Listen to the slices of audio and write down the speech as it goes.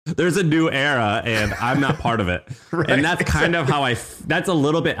There's a new era, and I'm not part of it. Right, And that's kind of how that's a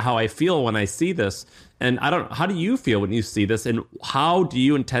little bit how I feel when I see this. And how do you feel when you see this? And how do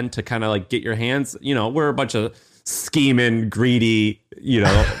you intend to kind of like get your hands, we're a bunch of scheming, greedy,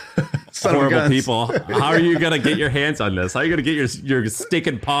 horrible people. How are you going to get your hands on this? How are you going to get your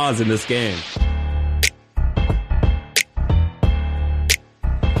stinking paws in this game?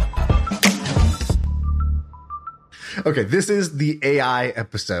 Okay, this is the AI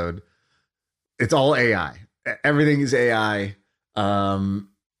episode. It's all AI. Everything is AI. I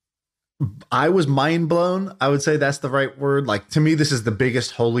was mind blown. I would say that's the right word. Like, to me, this is the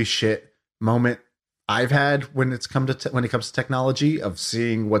biggest holy shit moment I've had when it comes to technology, of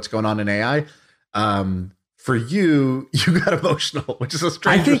seeing what's going on in AI. For you got emotional, which is a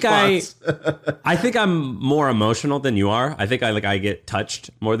strange response. I think I'm more emotional than you are. I think I get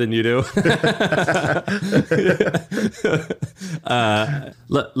touched more than you do.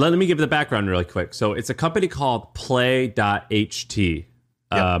 Let me give the background really quick. So it's a company called Play.ht.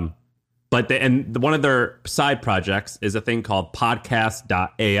 Yep. But one of their side projects is a thing called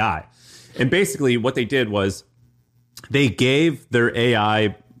Podcast.ai. And basically what they did was they gave their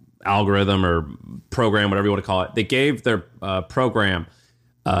AI algorithm or program, whatever you want to call it, they gave their program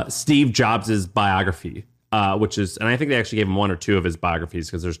Steve Jobs' biography, which is, and I think they actually gave him one or two of his biographies,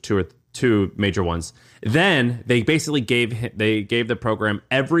 because there's two major ones. Then they basically gave the program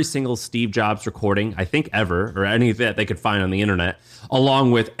every single Steve Jobs recording, I think ever, or any that they could find on the internet,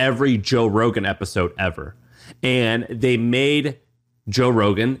 along with every Joe Rogan episode ever. And they made Joe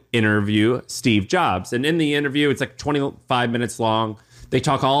Rogan interview Steve Jobs. And in the interview, it's like 25 minutes long. They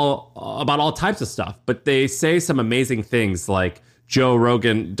talk about all types of stuff, but they say some amazing things. Like Joe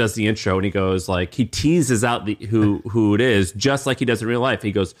Rogan does the intro and he goes like, he teases out who it is, just like he does in real life.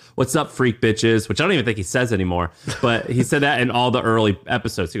 He goes, "What's up, freak bitches?" Which I don't even think he says anymore, but he said that in all the early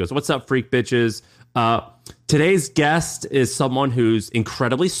episodes. He goes, "What's up, freak bitches?" Today's guest is someone who's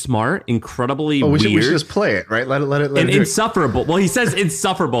incredibly smart, incredibly weird. We should just play it, right? Let it. And insufferable. Well, he says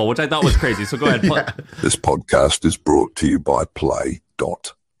insufferable, which I thought was crazy. So go ahead. Play. Yeah. This podcast is brought to you by Play.ht.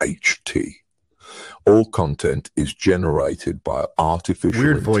 All content is generated by artificial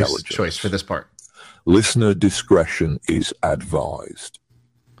intelligence. Weird voice choice for this part. Listener discretion is advised.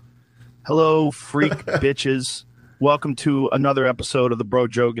 Hello, freak bitches. Welcome to another episode of the Bro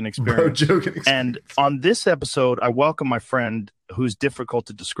Jogan Experience. And on this episode, I welcome my friend who's difficult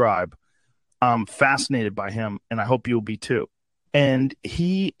to describe. I'm fascinated by him, and I hope you'll be too. And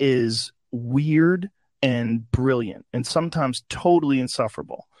he is weird and brilliant, and sometimes totally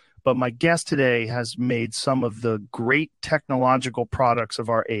insufferable. But my guest today has made some of the great technological products of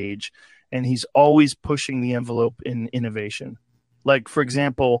our age, and he's always pushing the envelope in innovation. Like, for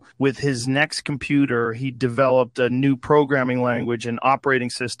example, with his next computer, he developed a new programming language and operating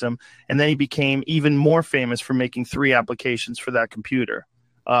system, and then he became even more famous for making 3 applications for that computer.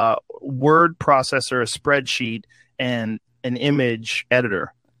 Word processor, a spreadsheet, and an image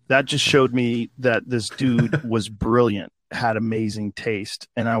editor. That just showed me that this dude was brilliant, had amazing taste,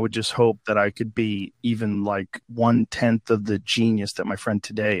 and I would just hope that I could be even like 1/10 of the genius that my friend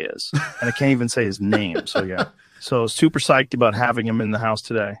today is. And I can't even say his name, so yeah. So super psyched about having him in the house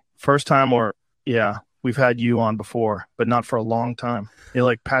today. First time, or yeah, we've had you on before, but not for a long time. You're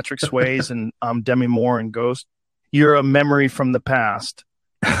like Patrick Swayze and Demi Moore in Ghost. You're a memory from the past.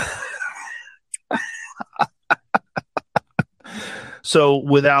 So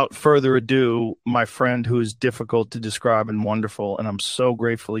without further ado, my friend who is difficult to describe and wonderful, and I'm so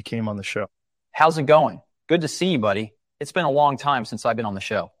grateful he came on the show. How's it going? Good to see you, buddy. It's been a long time since I've been on the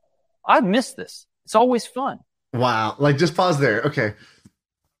show. I've missed this. It's always fun. Wow. Like, just pause there. Okay.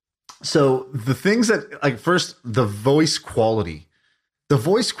 So the things that, like, first, the voice quality. The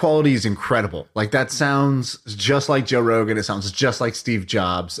voice quality is incredible. Like, that sounds just like Joe Rogan. It sounds just like Steve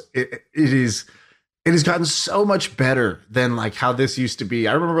Jobs. It has gotten so much better than like how this used to be.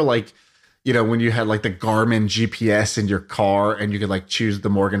 I remember, like, when you had like the Garmin GPS in your car and you could like choose the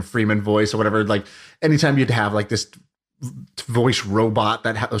Morgan Freeman voice or whatever. Like, anytime you'd have like this voice robot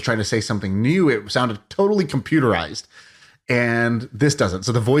that was trying to say something new, it sounded totally computerized, and this doesn't.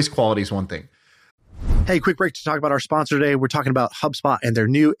 So the voice quality is one thing. Hey, quick break to talk about our sponsor today. We're talking about HubSpot and their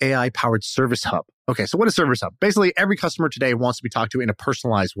new AI-powered Service Hub. Okay, so what is Service Hub? Basically, every customer today wants to be talked to in a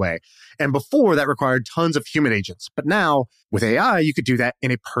personalized way. And before, that required tons of human agents. But now, with AI, you could do that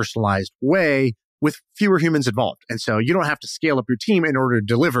in a personalized way with fewer humans involved. And so you don't have to scale up your team in order to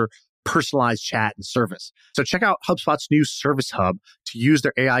deliver personalized chat and service. So check out HubSpot's new Service Hub to use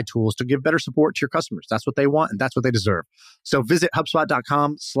their AI tools to give better support to your customers. That's what they want and that's what they deserve. So visit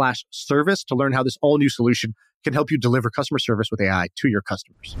HubSpot.com/service to learn how this all new solution can help you deliver customer service with AI to your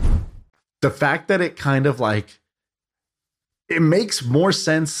customers. The fact that it kind of like, it makes more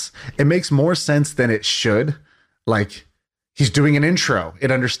sense. It makes more sense than it should. Like, he's doing an intro.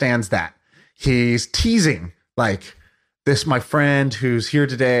 It understands that. He's teasing like, this, my friend who's here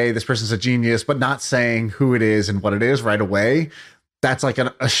today, this person's a genius, but not saying who it is and what it is right away. That's like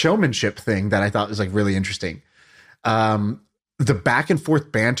a showmanship thing that I thought was like really interesting. The back and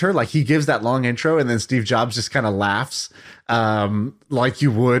forth banter, like he gives that long intro and then Steve Jobs just kind of laughs, like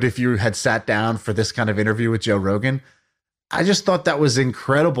you would if you had sat down for this kind of interview with Joe Rogan. I just thought that was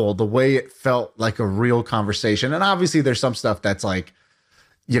incredible, the way it felt like a real conversation. And obviously there's some stuff that's like,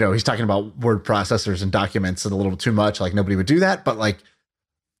 you know, he's talking about word processors and documents and a little too much, like nobody would do that. But like,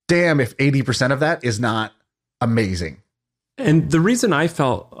 damn, if 80% of that is not amazing. And the reason I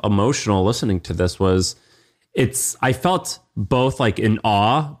felt emotional listening to this was I felt both like in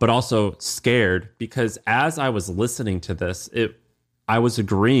awe, but also scared, because as I was listening to this, I was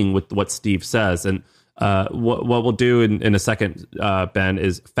agreeing with what Steve says. And what we'll do in a second, Ben,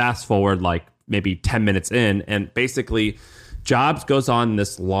 is fast forward like maybe 10 minutes in, and basically Jobs goes on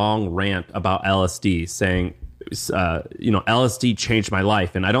this long rant about LSD, saying, LSD changed my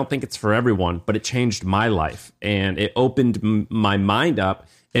life. And I don't think it's for everyone, but it changed my life. And it opened my mind up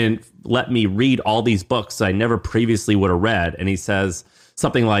and let me read all these books I never previously would have read. And he says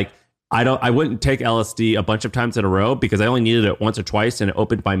something like, I wouldn't take LSD a bunch of times in a row because I only needed it once or twice, and it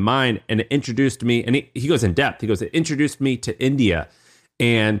opened my mind and it introduced me. And he goes in depth. He goes, it introduced me to India.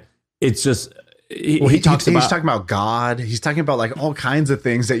 And it's just, he's talking about God. He's talking about like all kinds of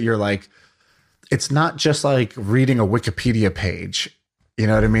things that you're like, it's not just like reading a Wikipedia page. You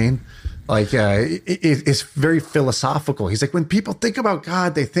know what I mean? Like, it's very philosophical. He's like, when people think about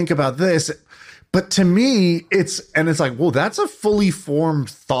God, they think about this. But to me, it's like, well, that's a fully formed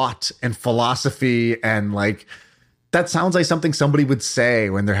thought and philosophy. And like, that sounds like something somebody would say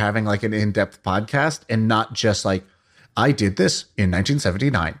when they're having like an in-depth podcast, and not just like, I did this in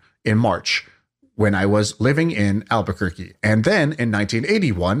 1979 in March when I was living in Albuquerque. And then in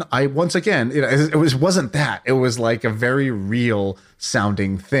 1981, I once again, wasn't that. It was like a very real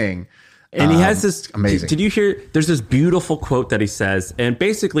sounding thing. And he has this amazing. Did you hear? There's this beautiful quote that he says, and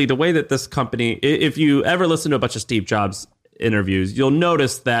basically the way that this company, if you ever listen to a bunch of Steve Jobs interviews, you'll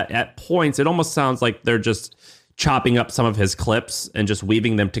notice that at points it almost sounds like they're just chopping up some of his clips and just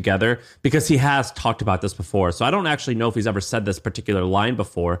weaving them together, because he has talked about this before. So I don't actually know if he's ever said this particular line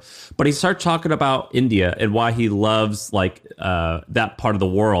before, but he starts talking about India and why he loves like that part of the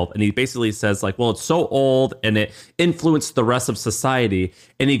world. And he basically says like, well, it's so old and it influenced the rest of society.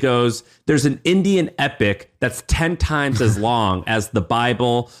 And he goes, there's an Indian epic that's 10 times as long as the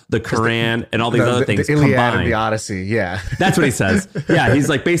Bible, the Quran, and all these other things the Iliad combined. And the Odyssey. Yeah. That's what he says. Yeah. He's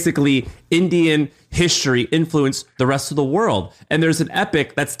like, basically Indian history influenced the rest of the world. And there's an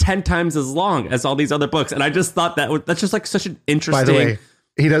epic that's 10 times as long as all these other books. And I just thought that's just like such an interesting. By the way,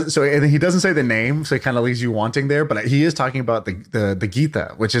 he doesn't say the name, so it kind of leaves you wanting there, but he is talking about the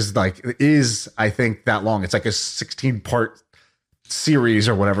Gita, which is I think that long. It's like a 16-part series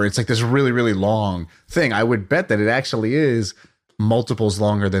or whatever. It's like this really, really long thing. I would bet that it actually is multiples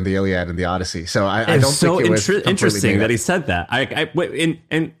longer than the Iliad and the Odyssey. So I don't think it was interesting that he said that.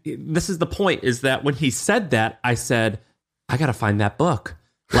 And this is the point, is that when he said that, I said, I got to find that book.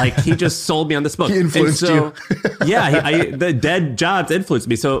 Like, he just sold me on this book. He influenced you. Yeah, the dead Jobs influenced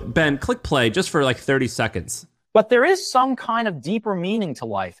me. So Ben, click play just for like 30 seconds. But there is some kind of deeper meaning to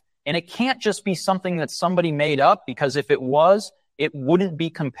life. And it can't just be something that somebody made up, because if it was, it wouldn't be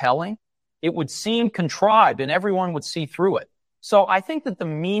compelling. It would seem contrived and everyone would see through it. So I think that the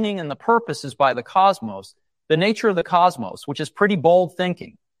meaning and the purpose is by the cosmos, the nature of the cosmos, which is pretty bold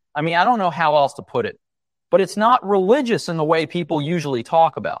thinking. I mean, I don't know how else to put it, but it's not religious in the way people usually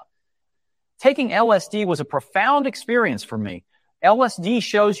talk about. Taking LSD was a profound experience for me. LSD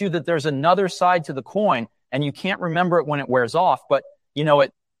shows you that there's another side to the coin, and you can't remember it when it wears off, but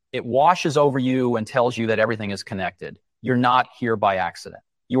it washes over you and tells you that everything is connected. You're not here by accident.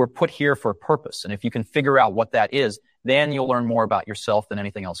 You were put here for a purpose. And if you can figure out what that is, then you'll learn more about yourself than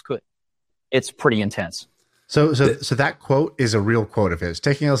anything else could. It's pretty intense. So that quote is a real quote of his.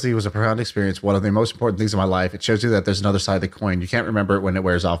 Taking LSD was a profound experience, one of the most important things in my life. It shows you that there's another side of the coin. You can't remember it when it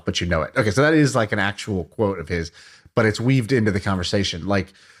wears off, but you know it. Okay, so that is like an actual quote of his, but it's weaved into the conversation.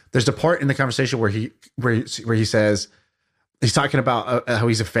 Like, there's the part in the conversation where he says, he's talking about how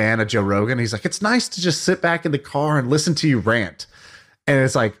he's a fan of Joe Rogan. He's like, it's nice to just sit back in the car and listen to you rant. And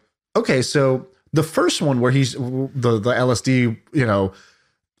it's like, okay, so the first one where he's the LSD,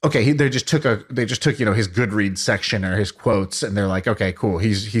 okay, they just took his Goodreads section or his quotes, and they're like, okay, cool,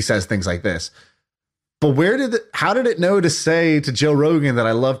 he says things like this. But how did it know to say to Joe Rogan that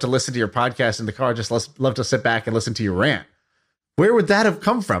I love to listen to your podcast in the car, just love to sit back and listen to your rant? Where would that have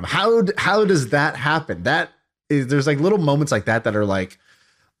come from? How does that happen? There's like little moments like that are like,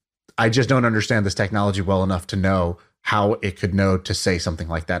 I just don't understand this technology well enough to know how it could know to say something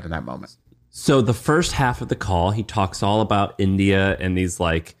like that in that moment. So the first half of the call, he talks all about India and these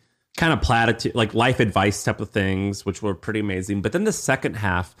like kind of platitude, like life advice type of things, which were pretty amazing. But then the second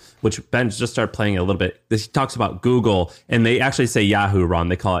half, which Ben just started playing a little bit, he talks about Google, and they actually say Yahoo wrong.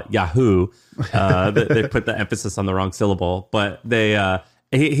 They call it Yahoo. They put the emphasis on the wrong syllable, but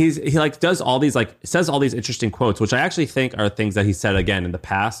he like does all these, like says all these interesting quotes, which I actually think are things that he said again in the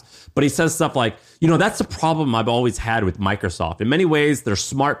past. But he says stuff like, that's the problem I've always had with Microsoft. In many ways, they're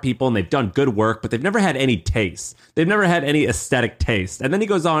smart people and they've done good work, but they've never had any taste. They've never had any aesthetic taste. And then he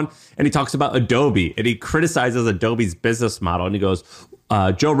goes on and he talks about Adobe, and he criticizes Adobe's business model. And he goes,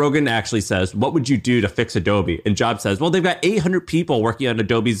 Joe Rogan actually says, what would you do to fix Adobe? And Jobs says, well, they've got 800 people working on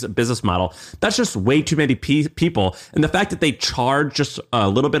Adobe's business model. That's just way too many people. And the fact that they charge just a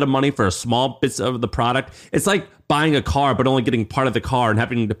little bit of money for a small bit of the product, it's like buying a car, but only getting part of the car and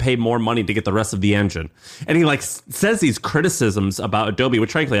having to pay more money to get the rest of the engine. And he like says these criticisms about Adobe,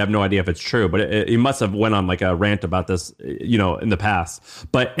 which frankly, I have no idea if it's true, but he must have went on like a rant about this, in the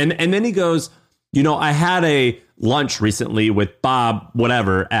past. But, and then he goes, I had a lunch recently with Bob,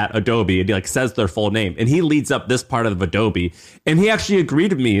 whatever, at Adobe, and he like says their full name, and he leads up this part of Adobe, and he actually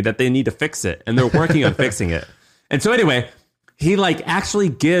agreed with me that they need to fix it, and they're working on fixing it. And so anyway, he like actually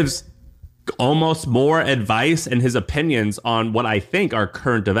gives almost more advice and his opinions on what I think are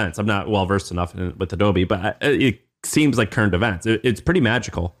current events. I'm not well versed enough with Adobe, but it seems like current events. It's pretty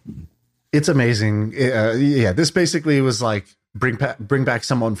magical. It's amazing. Yeah, this basically was like bring back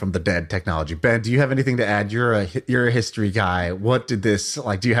someone from the dead technology. Ben, do you have anything to add? You're a history guy. What did this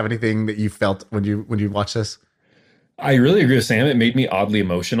like? Do you have anything that you felt when you watched this? I really agree with Sam. It made me oddly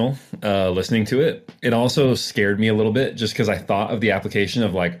emotional listening to it. It also scared me a little bit just because I thought of the application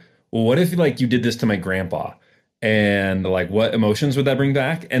of like, well, what if like you did this to my grandpa? And like, what emotions would that bring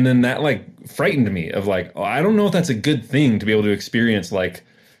back? And then that like frightened me of like, oh, I don't know if that's a good thing to be able to experience like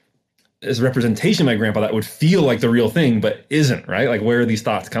this representation of my grandpa that would feel like the real thing, but isn't, right? Like, where are these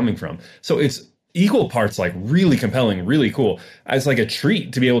thoughts coming from? So it's equal parts like really compelling, really cool. It's like a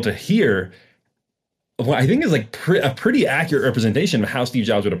treat to be able to hear what I think is like a pretty accurate representation of how Steve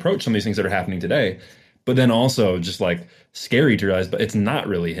Jobs would approach some of these things that are happening today. But then also just like scary to realize, but it's not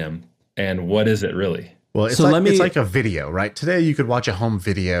really him. And what is it really? Well, it's like a video, right? Today you could watch a home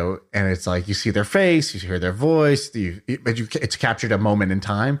video and it's like you see their face, you hear their voice, it's captured a moment in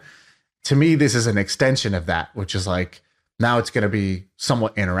time. To me, this is an extension of that, which is like now it's going to be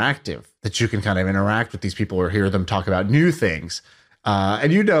somewhat interactive, that you can kind of interact with these people or hear them talk about new things.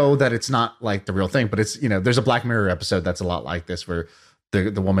 And that it's not like the real thing, but it's, there's a Black Mirror episode that's a lot like this, where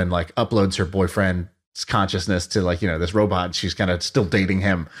the woman like uploads her boyfriend's consciousness to like, this robot, and she's kind of still dating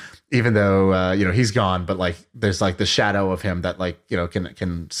him, even though, he's gone, but like there's like the shadow of him that like,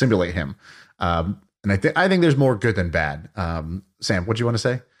 can simulate him. And I think there's more good than bad. Sam, what do you want to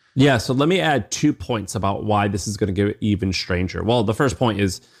say? Yeah, so let me add 2 points about why this is going to get even stranger. Well, the first point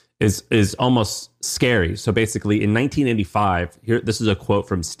is almost scary. So basically, in 1985, this is a quote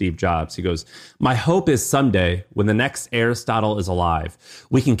from Steve Jobs. He goes, "My hope is someday, when the next Aristotle is alive,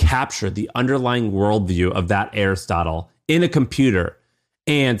 we can capture the underlying worldview of that Aristotle in a computer.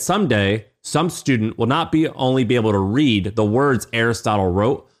 And someday, some student will not only be able to read the words Aristotle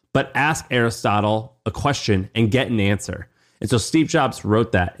wrote, but ask Aristotle a question and get an answer." And so Steve Jobs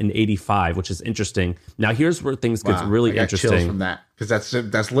wrote that in 85, which is interesting. Now here's where things get really interesting. Chills from that,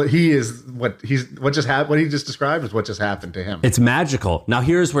 because what he just described is what just happened to him. It's magical. Now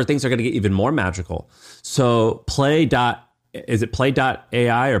here's where things are going to get even more magical. So is it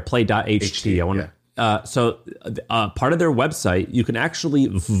play.ai or play.ht? I want to. So part of their website, you can actually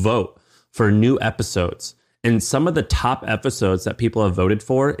vote for new episodes. And some of the top episodes that people have voted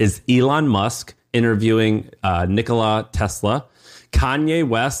for is Elon Musk interviewing Nikola Tesla, Kanye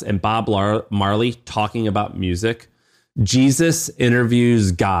West and Bob Marley talking about music, Jesus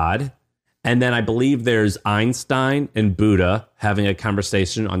interviews God, and then I believe there's Einstein and Buddha having a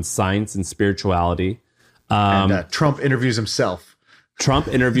conversation on science and spirituality. And Trump interviews himself.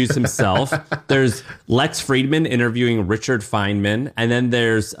 There's Lex Friedman interviewing Richard Feynman. And then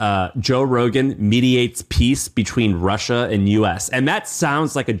there's Joe Rogan mediates peace between Russia and US. And that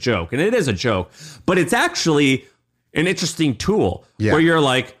sounds like a joke. And it is a joke. But it's actually an interesting tool where you're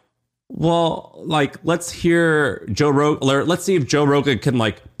like, Well, like, let's hear Joe Rogan. Let's see if Joe Rogan can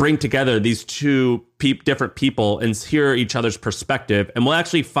like bring together these two different people and hear each other's perspective, and we'll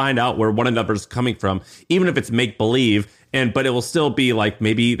actually find out where one another's coming from, even if it's make believe. But it will still be like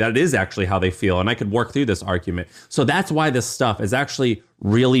maybe that is actually how they feel, and I could work through this argument. So that's why this stuff is actually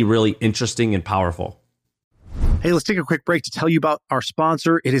really, really interesting and powerful. Hey, let's take a quick break to tell you about our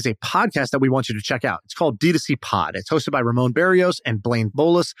sponsor. It is a podcast that we want you to check out. It's called D2C Pod. It's hosted by Ramon Barrios and Blaine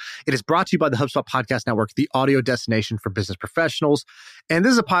Bolus. It is brought to you by the HubSpot Podcast Network, the audio destination for business professionals. And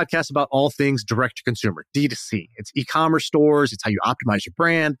this is a podcast about all things direct to consumer, D2C. It's e-commerce stores. It's how you optimize your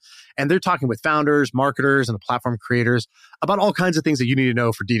brand. And they're talking with founders, marketers, and the platform creators about all kinds of things that you need to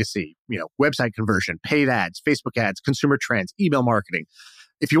know for D2C. You know, website conversion, paid ads, Facebook ads, consumer trends, email marketing.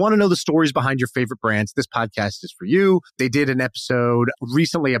 If you want to know the stories behind your favorite brands, this podcast is for you. They did an episode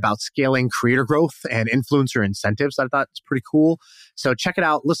recently about scaling creator growth and influencer incentives. I thought it's pretty cool. So check it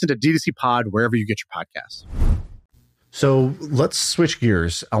out. Listen to D2C Pod wherever you get your podcasts. So let's switch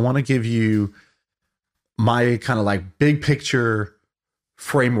gears. I want to give you my kind of like big picture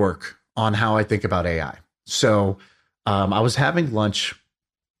framework on how I think about AI. So I was having lunch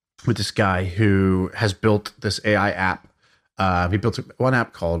with this guy who has built this AI app. He built one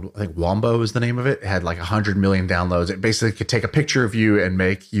app called, I think Wombo is the name of it. It had like 100 million downloads. It basically could take a picture of you and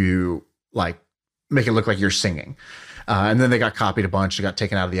make it look like you're singing. And then they got copied a bunch. It got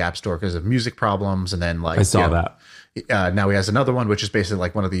taken out of the App Store because of music problems. And then I saw that. Now he has another one, which is basically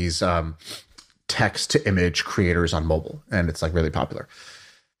like one of these text to image creators on mobile. And it's like really popular.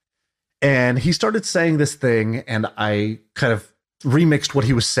 And he started saying this thing, and I kind of remixed what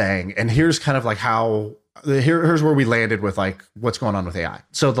he was saying. And here's kind of like here's where we landed with like what's going on with AI.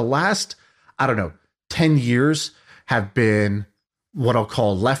 So the last, 10 years have been what I'll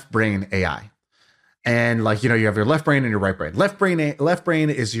call left brain AI. And like, you have your left brain and your right brain. Left brain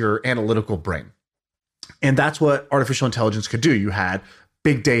is your analytical brain. And that's what artificial intelligence could do. You had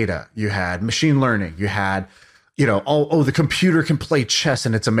big data, you had machine learning, you had, the computer can play chess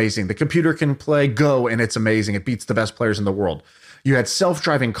and it's amazing. The computer can play Go and it's amazing. It beats the best players in the world. You had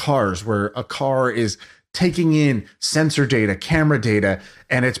self-driving cars where a car is taking in sensor data, camera data,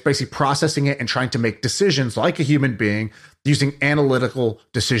 and it's basically processing it and trying to make decisions like a human being using analytical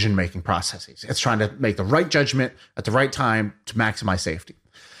decision-making processes. It's trying to make the right judgment at the right time to maximize safety.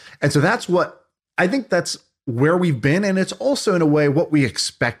 And so that's where we've been. And it's also in a way what we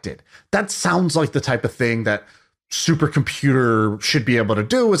expected. That sounds like the type of thing that supercomputer should be able to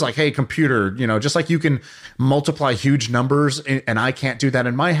do. Is like, hey, computer, just like you can multiply huge numbers and I can't do that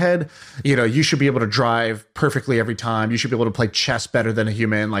in my head, you should be able to drive perfectly every time. You should be able to play chess better than a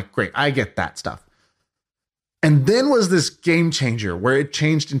human. Like, great, I get that stuff. And then was this game changer where it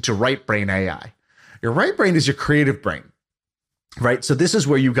changed into right brain AI. Your right brain is your creative brain, right? So this is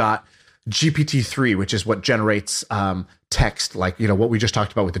where you got GPT-3, which is what generates text, like, what we just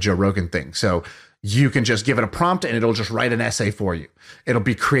talked about with the Joe Rogan thing. So you can just give it a prompt and it'll just write an essay for you. It'll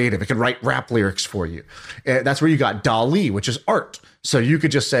be creative. It can write rap lyrics for you. That's where you got Dall-E, which is art. So you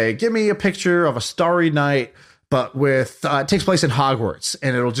could just say, give me a picture of a starry night, but with it takes place in Hogwarts,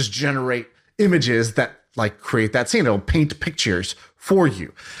 and it'll just generate images that like create that scene. It'll paint pictures for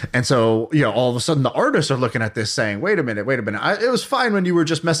you. And so, all of a sudden the artists are looking at this saying, wait a minute. It was fine when you were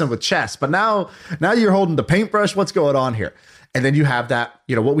just messing with chess, but now you're holding the paintbrush. What's going on here? And then you have that,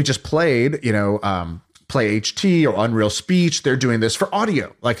 what we just played, Play HT or Unreal Speech. They're doing this for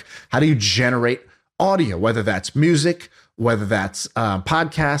audio. Like, how do you generate audio, whether that's music, whether that's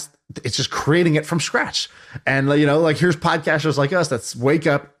podcast? It's just creating it from scratch. And, like here's podcasters like us that's wake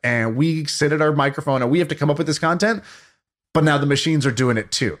up and we sit at our microphone and we have to come up with this content. But now the machines are doing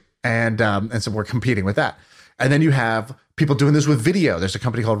it too. And so we're competing with that. And then you have people doing this with video. There's a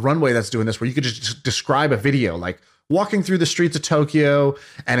company called Runway that's doing this where you could just describe a video, like walking through the streets of Tokyo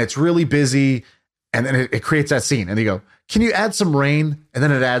and it's really busy. And then it creates that scene. And you go, can you add some rain? And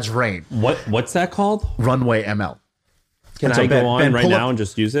then it adds rain. What's that called? Runway ML. Can I go on right now and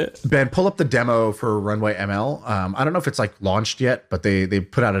just use it? Ben, pull up the demo for Runway ML. I don't know if it's like launched yet, but they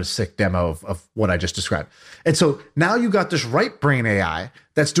put out a sick demo of what I just described. And so now you got this right brain AI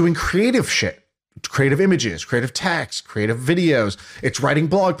that's doing creative shit, creative images, creative text, creative videos. It's writing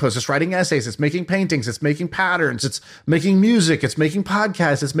blog posts, it's writing essays, it's making paintings, it's making patterns, it's making music, it's making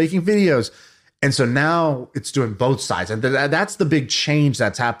podcasts, it's making videos. And so now it's doing both sides. And that's the big change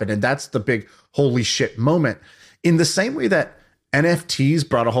that's happened. And that's the big holy shit moment. In the same way that NFTs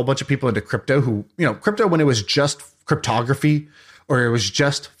brought a whole bunch of people into crypto who, crypto when it was just cryptography or it was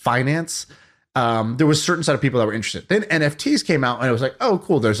just finance, there was a certain set of people that were interested. Then NFTs came out and it was like, oh,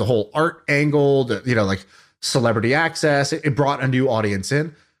 cool. There's a whole art angle that, like celebrity access. It brought a new audience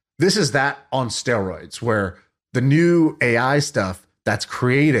in. this is that on steroids, where the new AI stuff that's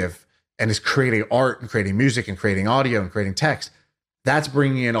creative and is creating art and creating music and creating audio and creating text, that's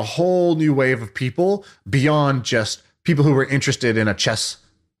bringing in a whole new wave of people beyond just people who were interested in a chess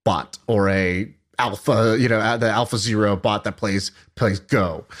bot or a alpha, the AlphaZero bot that plays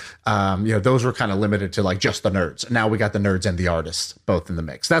Go. Those were kind of limited to like just the nerds. Now we got the nerds and the artists both in the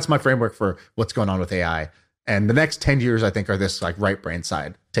mix. That's my framework for what's going on with AI. And the next 10 years, I think, are this like right brain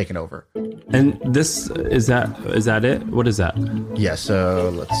side taking over. And this is that it? What is that? Yeah.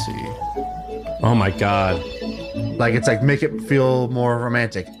 So let's see. Oh my God. Like it's like make it feel more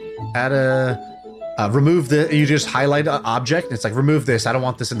romantic. Add you just highlight an object. And it's like, remove this. I don't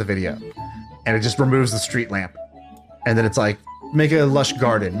want this in the video. And it just removes the street lamp. And then it's like, make a lush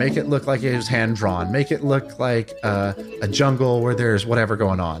garden. Make it look like it was hand drawn. Make it look like a jungle where there's whatever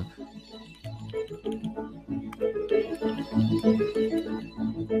going on.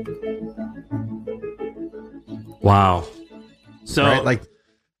 Wow. So right? like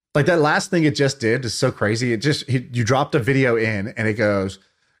that last thing it just did is so crazy. You dropped a video in and it goes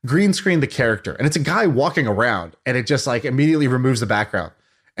green screen the character, and it's a guy walking around, and it just like immediately removes the background.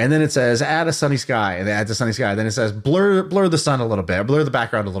 And then it says add a sunny sky, and it adds a sunny sky. Then it says blur the sun a little bit, blur the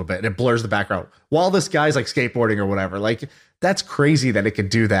background a little bit, and it blurs the background while this guy's like skateboarding or whatever. Like that's crazy that it could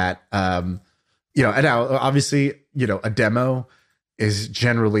do that. And now obviously, a demo is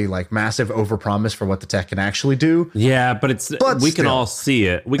generally like massive overpromise for what the tech can actually do. Yeah, but we can all see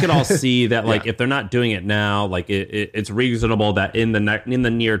it. We can all see that like if they're not doing it now, like it's reasonable that in the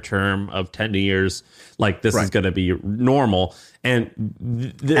near term of 10 years, like this is going to be normal. And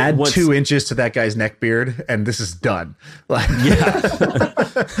add 2 inches to that guy's neck beard, and this is done. Like,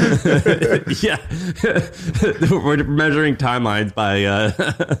 yeah, we're measuring timelines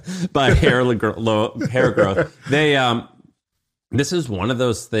by hair growth. This is one of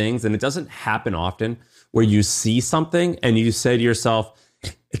those things, and it doesn't happen often, where you see something and you say to yourself,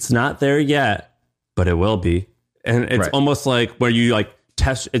 "It's not there yet, but it will be." And it's almost like where you like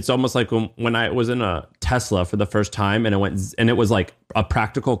test. It's almost like when I was in a Tesla for the first time, and it was like a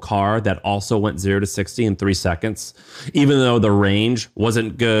practical car that also went 0 to 60 in 3 seconds, even though the range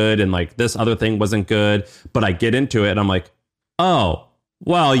wasn't good and like this other thing wasn't good. But I get into it, and I'm like, oh.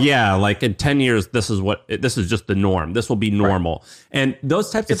 Well, yeah, like in 10 years, this is just the norm. This will be normal. Right. And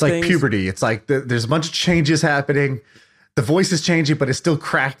those types of things. It's like puberty. It's like there's a bunch of changes happening. The voice is changing, but it still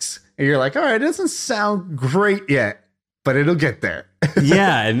cracks. And you're like, all right, it doesn't sound great yet, but it'll get there.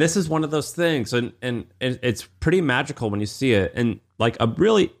 Yeah. And this is one of those things. And it's pretty magical when you see it. And like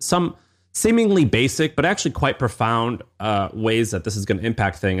some seemingly basic, but actually quite profound ways that this is going to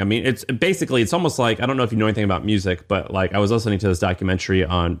impact thing. I mean, it's almost like, I don't know if you know anything about music, but like I was listening to this documentary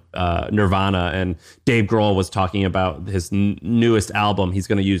on Nirvana, and Dave Grohl was talking about his newest album. He's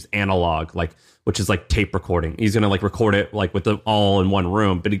going to use analog, like, which is like tape recording. He's going to like record it like with all in one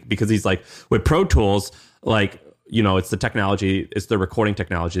room, but because he's like with Pro Tools, like, it's the technology, it's the recording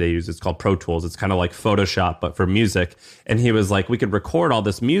technology they use. It's called Pro Tools. It's kind of like Photoshop, but for music. And he was like, we could record all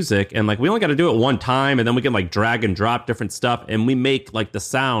this music, and like, we only got to do it one time, and then we can like drag and drop different stuff, and we make like the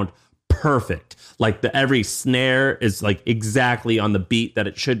sound perfect. Like every snare is like exactly on the beat that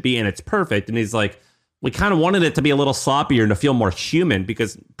it should be, and it's perfect. And he's like, we kind of wanted it to be a little sloppier and to feel more human,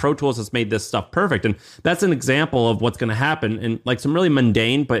 because Pro Tools has made this stuff perfect. And that's an example of what's going to happen. And like some really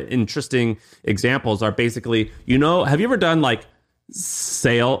mundane but interesting examples are basically, have you ever done like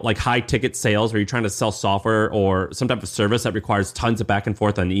high ticket sales where you're trying to sell software or some type of service that requires tons of back and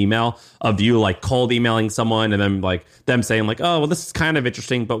forth on email, of you like cold emailing someone and then like them saying like, oh, well, this is kind of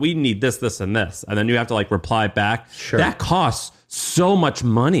interesting, but we need this, this, and this. And then you have to like reply back. Sure. That costs so much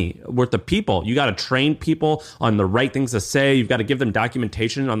money worth of people. You got to train people on the right things to say. You've got to give them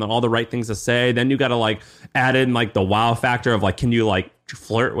documentation on all the right things to say. Then you got to like add in like the wow factor of like, can you like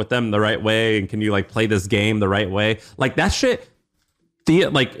flirt with them the right way? And can you like play this game the right way? Like that shit,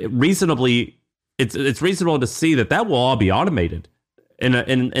 reasonably, it's reasonable to see that will all be automated in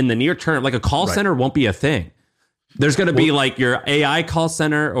the near term. Like a call center won't be a thing. There's going to be like your AI call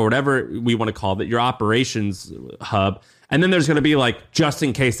center or whatever we want to call it, your operations hub. And then there's going to be like, just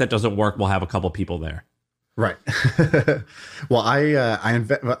in case that doesn't work, we'll have a couple people there. Right. Well,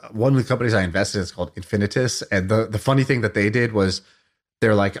 one of the companies I invested in is called Infinitus. And the funny thing that they did was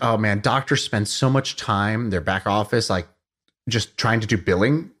they're like, oh man, doctors spend so much time, their back office, like just trying to do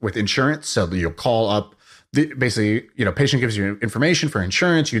billing with insurance. So you'll call up basically, patient gives you information for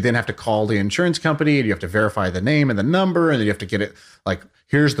insurance. You then have to call the insurance company, and you have to verify the name and the number. And then you have to get it like,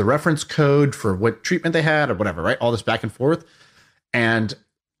 here's the reference code for what treatment they had or whatever, right? All this back and forth. And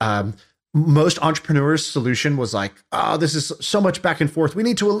most entrepreneurs' solution was like, oh, this is so much back and forth. We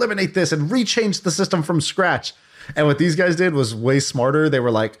need to eliminate this and rechange the system from scratch. And what these guys did was way smarter. They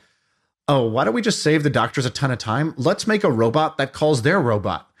were like, oh, why don't we just save the doctors a ton of time? Let's make a robot that calls their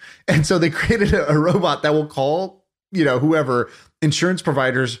robot. And so they created a robot that will call, whoever, insurance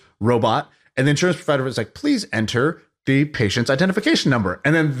provider's robot. And the insurance provider was like, please enter the patient's identification number.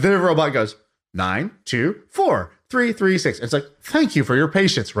 And then the robot goes, 924-336. It's like, thank you for your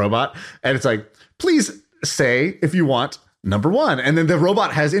patience, robot. And it's like, please say if you want number 1. And then the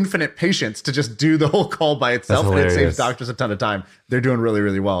robot has infinite patience to just do the whole call by itself. And it saves doctors a ton of time. They're doing really,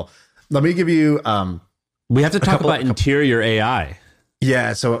 really well. Let me give you we have to talk about interior AI.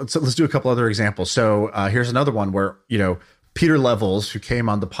 Yeah, so let's do a couple other examples. So here's another one where, Peter Levels, who came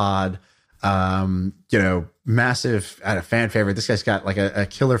on the pod, massive fan favorite. This guy's got like a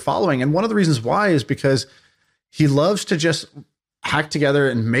killer following. And one of the reasons why is because he loves to just hack together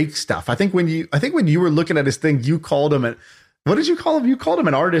and make stuff. I think when you were looking at his thing, you called him what did you call him? You called him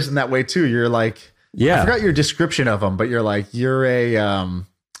an artist in that way too. You're like, yeah, I forgot your description of him, but you're like, you're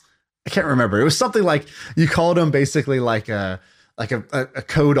I can't remember. It was something like you called him basically like a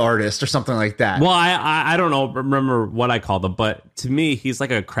code artist or something like that. Well, I don't remember what I called him, but to me, he's like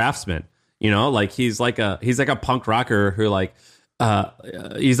a craftsman. Like he's like a punk rocker who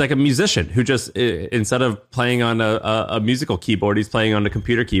he's like a musician who just, instead of playing on a musical keyboard, he's playing on a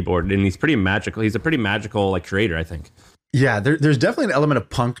computer keyboard, and he's pretty magical. He's a pretty magical creator, I think. Yeah, there's definitely an element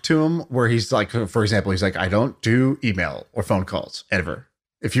of punk to him where he's like, for example, he's like, I don't do email or phone calls ever.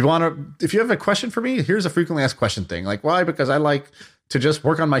 If you have a question for me, here's a frequently asked question thing. Like, why? Because I like to just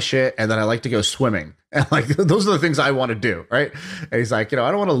work on my shit, and then I like to go swimming. And those are the things I want to do, right? And he's like, I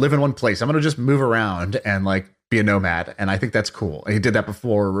don't want to live in one place. I'm going to just move around and be a nomad. And I think that's cool. And he did that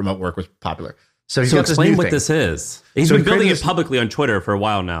before remote work was popular. So explain what this is. He's been building it publicly on Twitter for a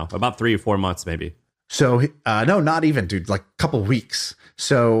while now, about 3 or 4 months, maybe. So no, not even, dude, like a couple weeks.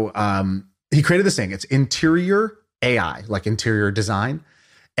 So he created this thing. It's interior AI, like interior design.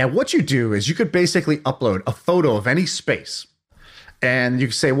 And what you do is you could basically upload a photo of any space, and you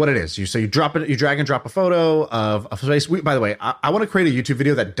can say what it is. You drag and drop a photo of a space. By the way, I want to create a YouTube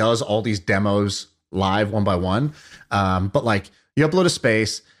video that does all these demos live one by one. But you upload a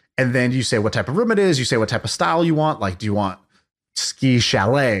space, and then you say what type of room it is. You say what type of style you want. Like, do you want ski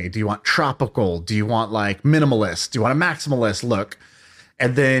chalet? Do you want tropical? Do you want minimalist? Do you want a maximalist look?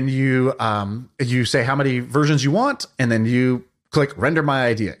 And then you say how many versions you want, and then you click render my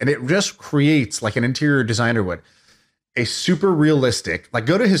idea, and it just creates, like an interior designer would, a super realistic,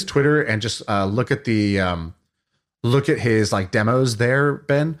 go to his Twitter and just look at his demos there,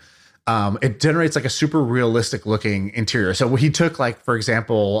 Ben. It generates a super realistic looking interior. So he took for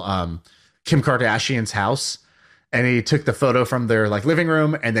example, Kim Kardashian's house, and he took the photo from their living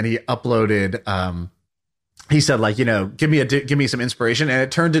room, and then he uploaded he said, give me some inspiration, and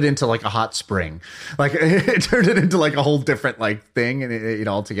it turned it into a hot spring. It turned it into a whole different thing, and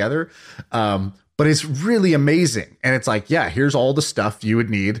all together. But it's really amazing. And it's here's all the stuff you would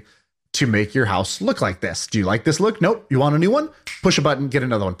need to make your house look like this. Do you like this look? Nope. You want a new one? Push a button, get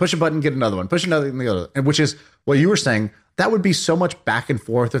another one. Push a button, get another one. Push another, the other. And which is what you were saying. That would be so much back and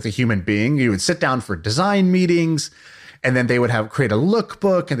forth with a human being. You would sit down for design meetings, and then they would create a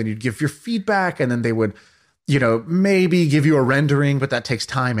lookbook, and then you'd give your feedback, and then they would maybe give you a rendering, but that takes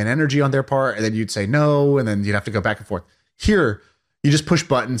time and energy on their part. And then you'd say no, and then you'd have to go back and forth. Here, you just push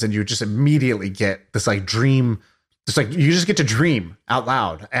buttons, and you just immediately get this dream. It's you just get to dream out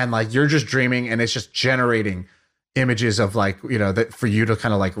loud, and you're just dreaming, and it's just generating images of that for you to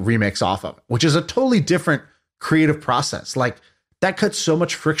kind of remix off of, which is a totally different creative process. That cuts so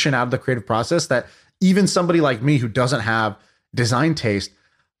much friction out of the creative process that even somebody like me who doesn't have design taste,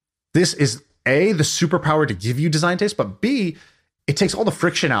 this is A, the superpower to give you design taste, but B, it takes all the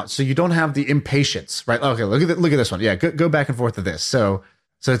friction out, so you don't have the impatience, right? Okay, look at this one. Yeah, go back and forth to this. So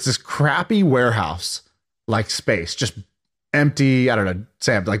it's this crappy warehouse space, just empty. I don't know,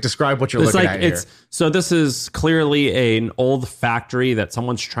 Sam. Describe what you're looking at here. So this is clearly an old factory that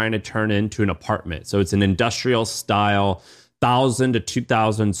someone's trying to turn into an apartment. So it's an industrial style, 1,000 to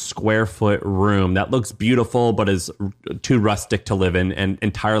 2,000 square foot room that looks beautiful, but is too rustic to live in and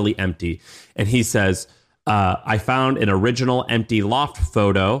entirely empty. And he says, I found an original empty loft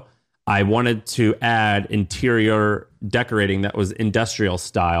photo. I wanted to add interior decorating that was industrial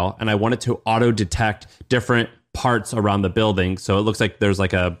style, and I wanted to auto detect different parts around the building. So it looks like there's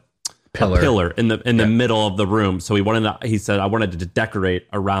a pillar in the middle of the room. So he said, I wanted to decorate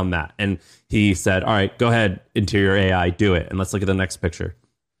around that. And he said, all right, go ahead, interior AI, do it. And let's look at the next picture.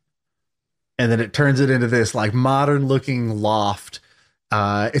 And then it turns it into this modern looking loft.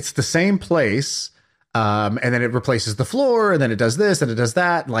 It's the same place. And then it replaces the floor, and then it does this and it does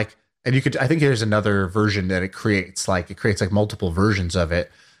that. Like, and you could, I think there's another version that it creates like multiple versions of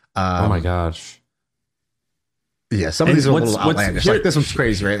it. Oh my gosh. Yeah, some of these are a little outlandish. Like this one's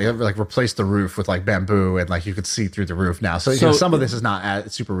crazy, right? They have like replaced the roof with like bamboo, and like you could see through the roof now. So, you know, some of this is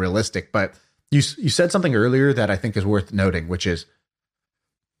not super realistic. But you said something earlier that I think is worth noting, which is,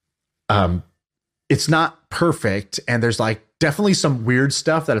 it's not perfect, and there's like definitely some weird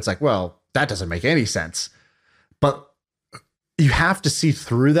stuff that it's like, well, that doesn't make any sense. But you have to see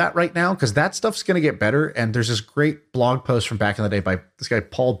through that right now, because that stuff's going to get better. And there's this great blog post from back in the day by this guy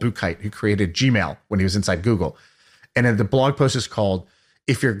Paul Buchheit, who created Gmail when he was inside Google. And then the blog post is called,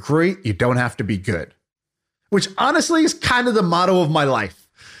 "If you're great, you don't have to be good," which honestly is kind of the motto of my life,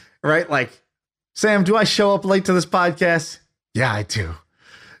 right? Like, Sam, do I show up late to this podcast? Yeah, I do.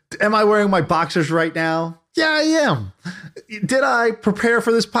 Am I wearing my boxers right now? Yeah, I am. Did I prepare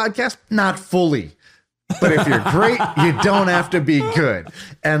for this podcast? Not fully. But if you're great, you don't have to be good.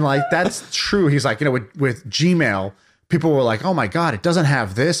 And like, that's true. He's like, you know, with Gmail, people were like, oh my God, it doesn't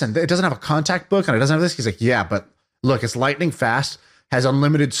have this, and it doesn't have a contact book, and it doesn't have this. He's like, yeah, but look, it's lightning fast, has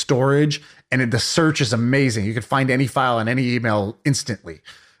unlimited storage, and the search is amazing. You can find any file and any email instantly.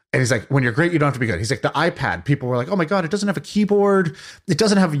 And he's like, when you're great, you don't have to be good. He's like, the iPad, people were like, oh my God, it doesn't have a keyboard. It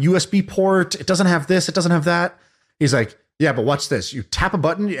doesn't have a USB port. It doesn't have this. It doesn't have that. He's like, yeah, but watch this. You tap a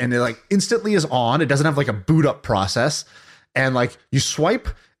button and it like instantly is on. It doesn't have like a boot up process. And like you swipe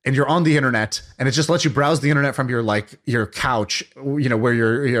and you're on the internet, and it just lets you browse the internet from your couch, you know, where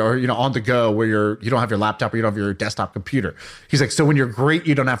you're on the go, where you don't have your laptop or you don't have your desktop computer. He's like, so when you're great,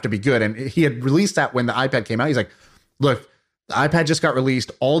 you don't have to be good. And he had released that when the iPad came out. He's like, look, the iPad just got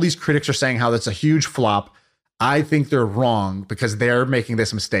released. All these critics are saying how that's a huge flop. I think they're wrong because they're making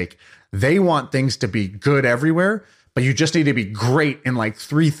this mistake. They want things to be good everywhere, but you just need to be great in like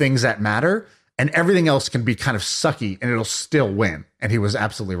 3 things that matter, and everything else can be kind of sucky and it'll still win. And he was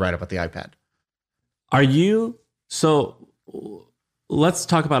absolutely right about the iPad. So let's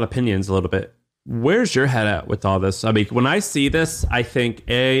talk about opinions a little bit. Where's your head at with all this? I mean, when I see this, I think,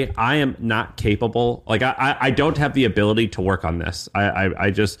 I am not capable. Like, I don't have the ability to work on this.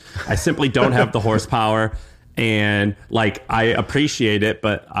 I simply don't have the horsepower. And like, I appreciate it,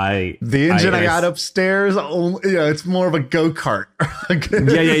 but the engine I got upstairs, it's more of a go-kart.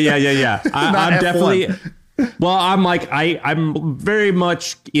 Yeah. I'm definitely. Well, I'm like, I'm very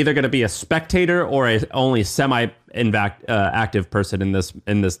much either going to be a spectator or a only active person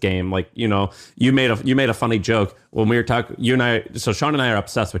in this game. Like, you know, you made a funny joke when we were talking. You and I, so Sean and I are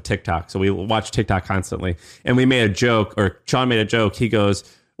obsessed with TikTok, so we watch TikTok constantly. And we made a joke, or Sean made a joke. He goes,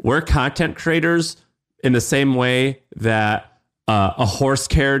 "We're content creators in the same way that a horse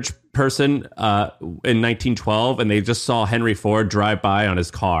carriage person in 1912, and they just saw Henry Ford drive by on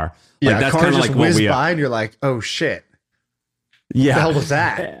his car." Like, yeah, that's kind of like whiz by, and you're like, "Oh shit, yeah, what the hell was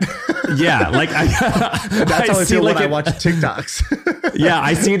that?" Yeah, like that's how I feel when I watch TikToks. Yeah,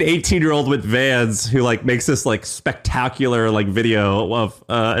 I see an 18-year-old with Vans who like makes this like spectacular like video of,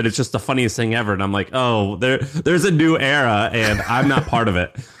 and it's just the funniest thing ever. And I'm like, oh, there's a new era, and I'm not part of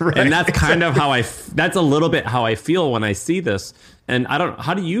it. Right, and that's kind of how that's a little bit how I feel when I see this. And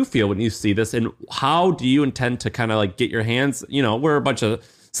how do you feel when you see this? And how do you intend to kind of like get your hands? You know, we're a bunch of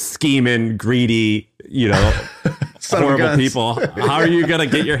scheming, greedy, you know, horrible people. How are you going to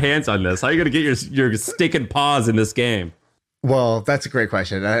get your hands on this? How are you going to get your stinking paws in this game? Well, that's a great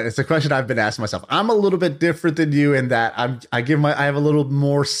question. It's a question I've been asking myself. I'm a little bit different than you in that I have a little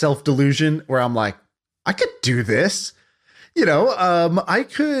more self-delusion where I'm like, I could do this. You know, I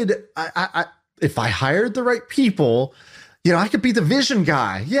could, if I hired the right people, you know, I could be the vision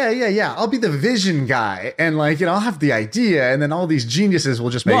guy. Yeah. I'll be the vision guy. And like, you know, I'll have the idea, and then all these geniuses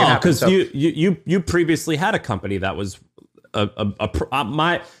will just make it happen. Because you previously had a company that was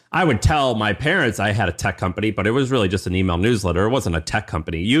I would tell my parents I had a tech company, but it was really just an email newsletter. It wasn't a tech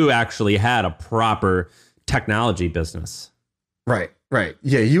company. You actually had a proper technology business. Right.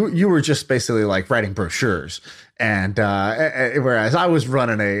 Yeah, you were just basically like writing brochures, and whereas I was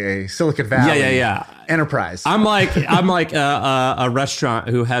running a Silicon Valley enterprise. I'm like a restaurant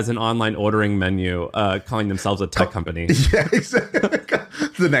who has an online ordering menu, calling themselves a tech company. Yeah, exactly.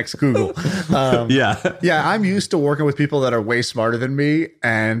 The next Google. Yeah. I'm used to working with people that are way smarter than me,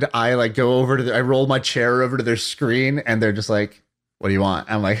 and I like go over to I roll my chair over to their screen, and they're just like, "What do you want?"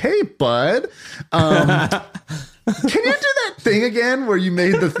 I'm like, "Hey, bud." Can you do that thing again where you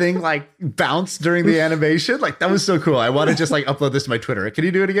made the thing like bounce during the animation? Like, that was so cool. I want to just like upload this to my Twitter. Can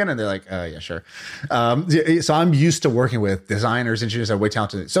you do it again? And they're like, yeah, sure. So I'm used to working with designers, engineers that are way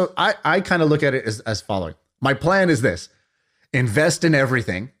talented. So I kind of look at it as following. My plan is this. invest in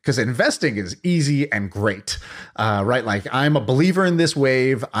everything, because investing is easy and great, right? Like, I'm a believer in this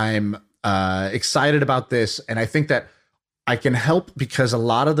wave. I'm excited about this. And I think that I can help because a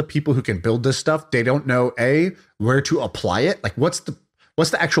lot of the people who can build this stuff, they don't know where to apply it. Like, what's the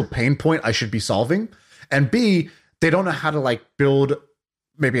actual pain point I should be solving? And B, they don't know how to like build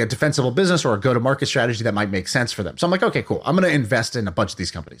maybe a defensible business or a go-to-market strategy that might make sense for them. So I'm like, okay, cool. I'm going to invest in a bunch of these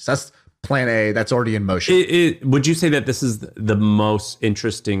companies. That's plan A. That's already in motion. Would you say that this is the most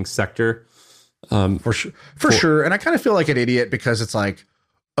interesting sector? For sure. And I kind of feel like an idiot because it's like,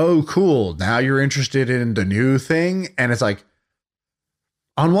 oh, cool. Now you're interested in the new thing. And it's like,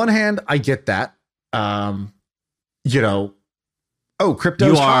 on one hand, I get that.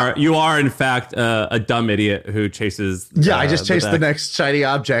 Crypto. You are in fact a dumb idiot who chases. Yeah, I just chased the next shiny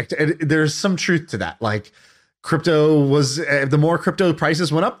object, and there's some truth to that. Like, crypto was the more crypto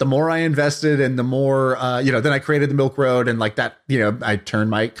prices went up, the more I invested, and the more then I created the Milk Road, and like that, I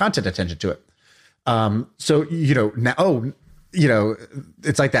turned my content attention to it. So now,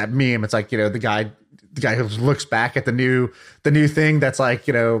 it's like that meme. It's like the guy who looks back at the new thing that's like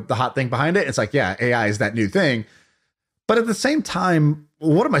the hot thing behind it. It's like, yeah, AI is that new thing. But at the same time,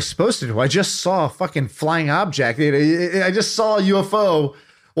 what am I supposed to do? I just saw a fucking flying object. I just saw a UFO.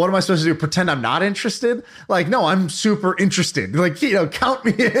 What am I supposed to do? Pretend I'm not interested? Like, no, I'm super interested. Like, count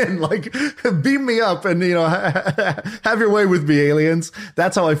me in. Like, beam me up and, have your way with me, aliens.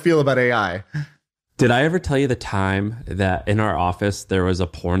 That's how I feel about AI. Did I ever tell you the time that in our office, there was a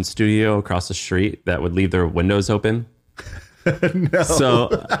porn studio across the street that would leave their windows open? No.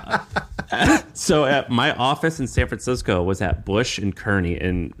 So at my office in San Francisco was at Bush and Kearny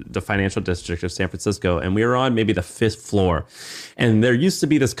in the financial district of San Francisco. And we were on maybe the 5th floor. And there used to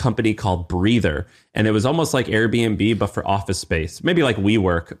be this company called Breather. And it was almost like Airbnb, but for office space, maybe like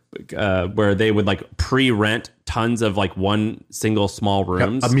WeWork, where they would like pre-rent tons of like one single small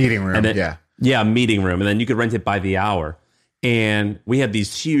rooms. A meeting room, Yeah, a meeting room. And then you could rent it by the hour. And we had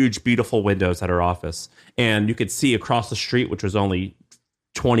these huge, beautiful windows at our office. And you could see across the street, which was only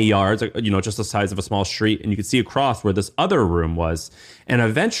 20 yards, just the size of a small street. And you could see across where this other room was. And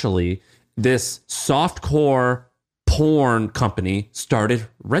eventually, this softcore porn company started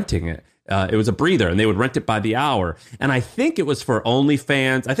renting it. It was a Breather, and they would rent it by the hour. And I think it was for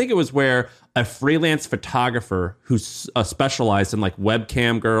OnlyFans. I think it was where a freelance photographer who specialized in like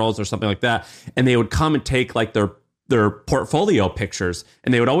webcam girls or something like that. And they would come and take like their portfolio pictures,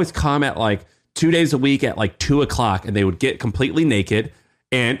 and they would always come at like 2 days a week at like 2:00, and they would get completely naked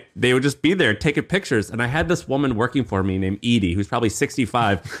and they would just be there taking pictures. And I had this woman working for me named Edie, who's probably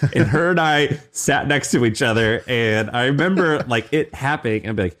 65, and her and I sat next to each other. And I remember like it happening, and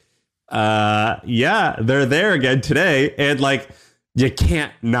I'd be like, yeah, they're there again today. And like, you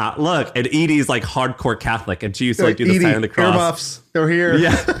can't not look. And Edie's like hardcore Catholic, and she used to like do the sign of the cross. Earmuffs, they're here.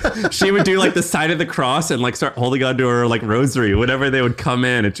 Yeah, she would do like the sign of the cross and like start holding on to her like rosary whenever they would come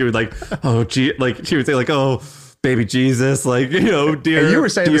in, and she would like, oh, like she would say like, oh, baby Jesus, like dear. And you were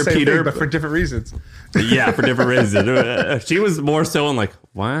saying dear the same Peter, thing, but for different reasons. Yeah, for different reasons. She was more so on like,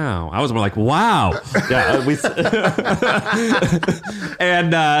 wow. I was more like, wow. Yeah,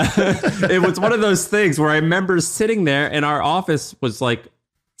 and it was one of those things where I remember sitting there, and our office was like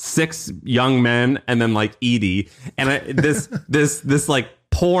 6 young men, and then like Edie, and this like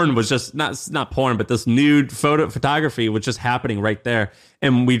porn was just not porn, but this nude photography was just happening right there,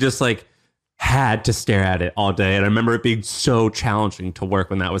 and we just like had to stare at it all day. And I remember it being so challenging to work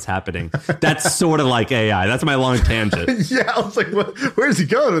when that was happening. That's sort of like AI. That's my long tangent. Yeah, I was like, where's he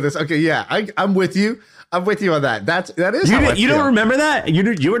going with this? Okay, yeah, I'm with you. I'm with you on that. That is how I feel. You don't remember that?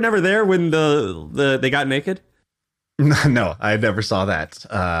 You were never there when they got naked? No, I never saw that.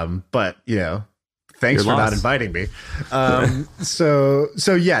 But thanks for not inviting me. So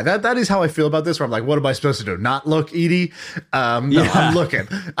yeah, that is how I feel about this, where I'm like, what am I supposed to do? Not look, Edie? No, yeah.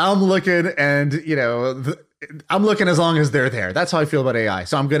 I'm looking, and I'm looking as long as they're there. That's how I feel about AI.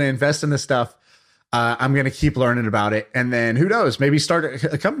 So I'm going to invest in this stuff. I'm going to keep learning about it. And then who knows, maybe start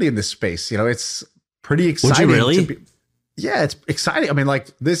a company in this space. It's pretty exciting. Would you really? Yeah, it's exciting. I mean,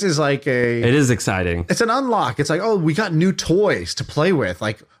 like, this is like it is exciting. It's an unlock. It's like, oh, we got new toys to play with.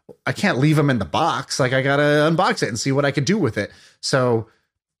 Like, I can't leave them in the box. Like, I got to unbox it and see what I could do with it. So,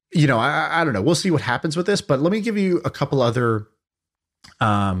 I don't know. We'll see what happens with this, but let me give you a couple other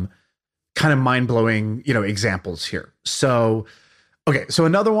kind of mind-blowing, examples here. So, okay. So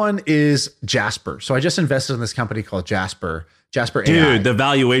another one is Jasper. So I just invested in this company called Jasper AI. Dude, the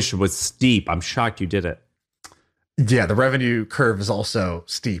valuation was steep. I'm shocked you did it. Yeah, the revenue curve is also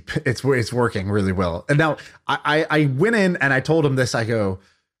steep. It's working really well. And now I went in and I told him this. I go,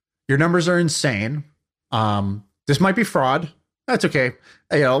 your numbers are insane. This might be fraud. That's okay.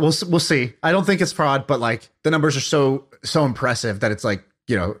 We'll see. I don't think it's fraud, but like the numbers are so impressive that it's like,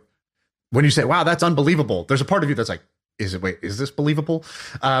 when you say, wow, that's unbelievable, there's a part of you that's like, is this believable?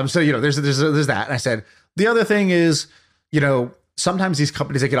 So, there's that. And I said, the other thing is, sometimes these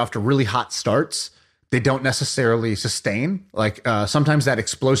companies that get off to really hot starts, they don't necessarily sustain. Like sometimes that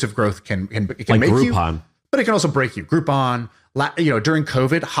explosive growth can like make Groupon. You, but it can also break you. Groupon, during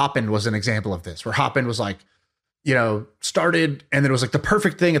COVID, Hopin was an example of this, where Hopin was like, started and then it was like the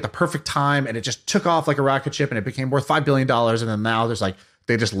perfect thing at the perfect time, and it just took off like a rocket ship, and it became worth $5 billion. And then now there's like,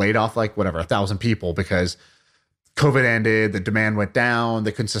 they just laid off like 1,000 people because COVID ended, the demand went down,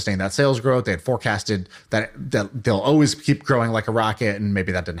 they couldn't sustain that sales growth. They had forecasted that they'll always keep growing like a rocket, and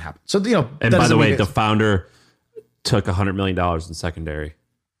maybe that didn't happen. So, and by the way, the founder took $100 million in secondary.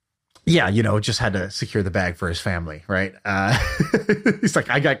 Yeah, just had to secure the bag for his family, right? He's like,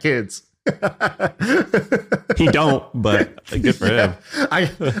 I got kids. He don't, but good for him.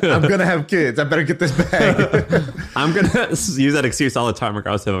 I'm gonna have kids. I better get this bag. I'm gonna use that excuse all the time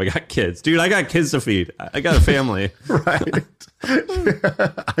regardless of if I got kids. Dude, I got kids to feed. I got a family. Right.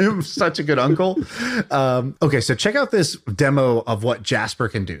 I am such a good uncle. Okay, so check out this demo of what Jasper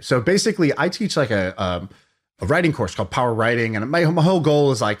can do. So basically, I teach like a writing course called Power Writing, and my whole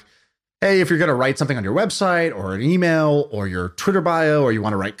goal is like, hey, if you're going to write something on your website or an email or your Twitter bio, or you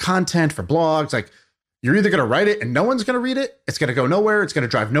want to write content for blogs, like you're either going to write it and no one's going to read it. It's going to go nowhere. It's going to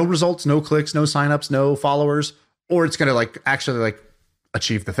drive no results, no clicks, no signups, no followers, or it's going to like actually like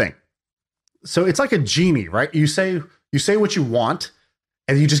achieve the thing. So it's like a genie, right? You say what you want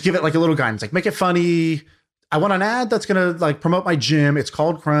and you just give it like a little guidance, like make it funny. I want an ad that's going to like promote my gym. It's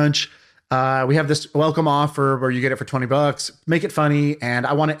called Crunch. We have this welcome offer where you get it for $20, make it funny. And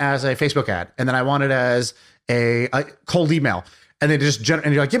I want it as a Facebook ad. And then I want it as a cold email. And then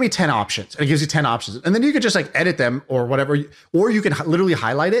and you're like, give me 10 options. And it gives you 10 options. And then you could just like edit them or whatever, or you can literally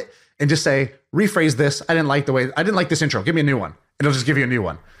highlight it and just say, rephrase this. I didn't like this intro. Give me a new one. And it'll just give you a new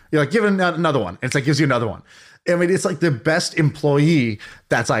one. You're like, give it another one. And it's like, gives you another one. I mean, it's like the best employee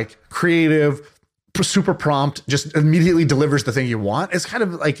that's like creative, super prompt, just immediately delivers the thing you want. It's kind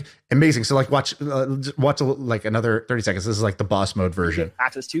of like amazing. So like watch like another 30 seconds. This is like the boss mode version.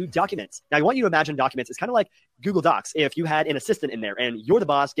 Access to documents. Now I want you to imagine documents is kind of like Google Docs. If you had an assistant in there and you're the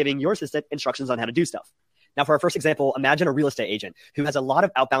boss giving your assistant instructions on how to do stuff. Now, for our first example, imagine a real estate agent who has a lot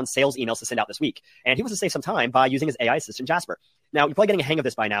of outbound sales emails to send out this week. And he wants to save some time by using his AI assistant, Jasper. Now, you're probably getting a hang of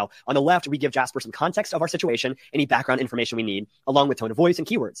this by now. On the left, we give Jasper some context of our situation, any background information we need, along with tone of voice and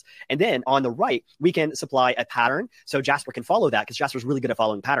keywords. And then on the right, we can supply a pattern so Jasper can follow that, because Jasper's really good at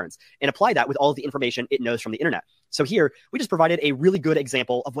following patterns, and apply that with all of the information it knows from the internet. So here, we just provided a really good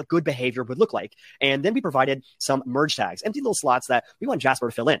example of what good behavior would look like. And then we provided some merge tags, empty little slots that we want Jasper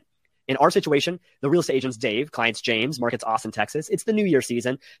to fill in. In our situation, the real estate agent's Dave, client's James, market's Austin, Texas. It's the new year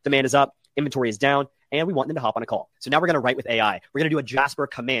season. Demand is up, inventory is down, and we want them to hop on a call. So now we're going to write with AI. We're going to do a Jasper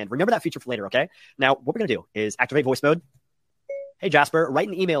command. Remember that feature for later, okay? Now, what we're going to do is activate voice mode. Hey, Jasper, write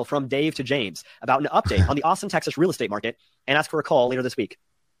an email from Dave to James about an update on the Austin, Texas real estate market, and ask for a call later this week.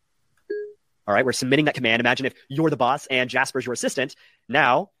 All right, we're submitting that command. Imagine if you're the boss and Jasper's your assistant.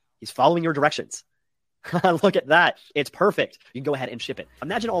 Now he's following your directions. Look at that. It's perfect. You can go ahead and ship it.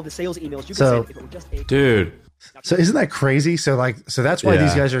 Imagine all the sales emails you can send if it were just a... Dude. So isn't that crazy? So that's why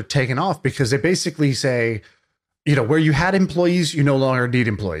these guys are taking off, because they basically say, where you had employees, you no longer need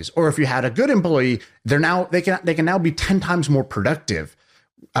employees. Or if you had a good employee, they can now be 10 times more productive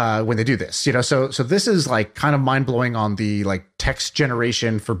when they do this. So this is like kind of mind blowing on the like text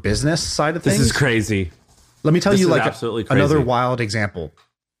generation for business side of things. This is crazy. Let me tell you like absolutely crazy. Another wild example.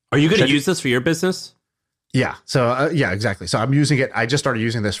 Are you going to use this for your business? Yeah. So yeah, exactly. So I'm using it. I just started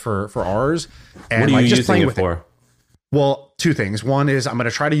using this for ours. And what are you just using playing it with for? It. Well, two things. One is I'm going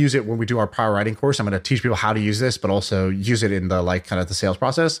to try to use it when we do our power writing course. I'm going to teach people how to use this, but also use it in the like kind of the sales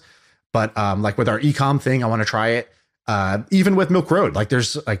process. But like with our e-com thing, I want to try it. Even with Milk Road, like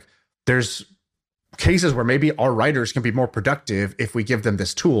there's cases where maybe our writers can be more productive if we give them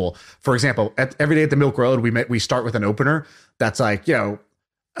this tool. For example, every day at the Milk Road, we start with an opener that's like,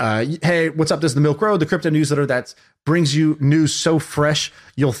 hey, what's up? This is the Milk Road, the crypto newsletter that brings you news so fresh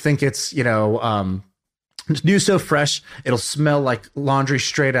you'll think it's news so fresh it'll smell like laundry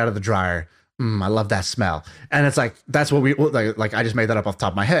straight out of the dryer. I love that smell. And it's like, that's what we like. I just made that up off the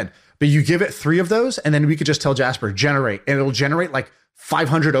top of my head. But you give it 3 of those, and then we could just tell Jasper generate, and it'll generate like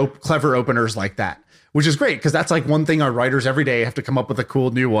 500 clever openers like that, which is great, because that's like one thing our writers every day have to come up with a cool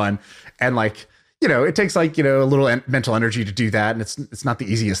new one. And like, it takes like, a little mental energy to do that. And it's not the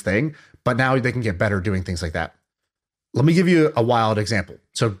easiest thing, but now they can get better doing things like that. Let me give you a wild example.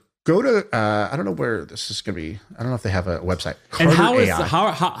 So go to I don't know where this is going to be. I don't know if they have a website. And AI.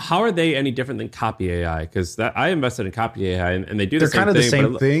 how are they any different than Copy AI? Because I invested in Copy AI, and they do the They're same kind of thing, the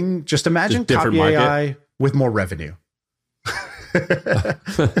same thing. Just imagine just different Copy market. AI with more revenue. No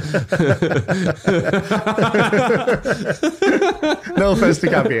offense to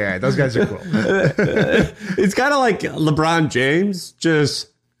Copy AI. Those guys are cool. It's kind of like LeBron James, just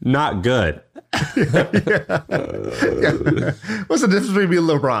not good. Yeah. What's the difference between me and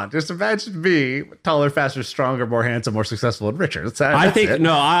LeBron? Just imagine me, taller, faster, stronger, more handsome, more successful, and richer. I've been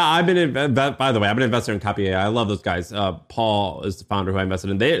by the way, I've been invested in Copy AI. I love those guys. Paul is the founder who I invested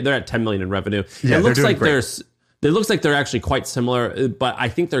in. They're at 10 million in revenue. Yeah, it looks like great. it looks like they're actually quite similar, but I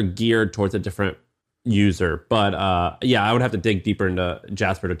think they're geared towards a different user. But yeah, I would have to dig deeper into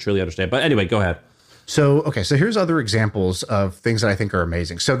Jasper to truly understand. But anyway, go ahead. So here's other examples of things that I think are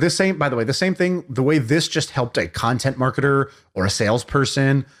amazing. So the same thing, the way this just helped a content marketer or a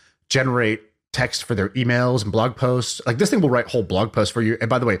salesperson generate text for their emails and blog posts. Like this thing will write whole blog posts for you. And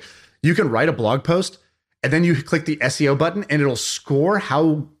by the way, you can write a blog post and then you click the SEO button and it'll score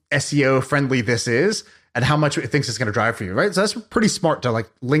how SEO friendly this is and how much it thinks it's going to drive for you, right? So that's pretty smart to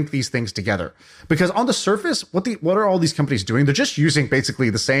like link these things together. Because on the surface, what are all these companies doing? They're just using basically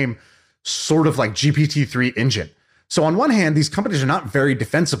the same sort of like GPT-3 engine. So on one hand, these companies are not very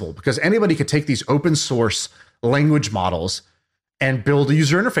defensible because anybody could take these open source language models and build a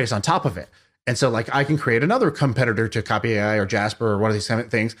user interface on top of it. And so like I can create another competitor to Copy AI or Jasper or one of these kind of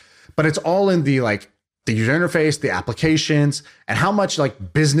things, but it's all in the like the user interface, the applications, and how much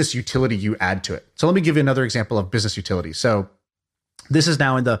like business utility you add to it. So let me give you another example of business utility. So this is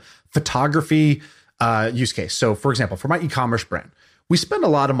now in the photography use case. So for example, for my e-commerce brand, we spend a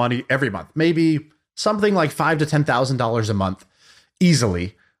lot of money every month, maybe something like $5,000 to $10,000 a month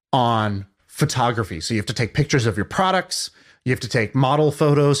easily on photography. So you have to take pictures of your products, you have to take model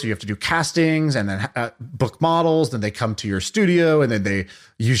photos, so you have to do castings and then book models, then they come to your studio and then they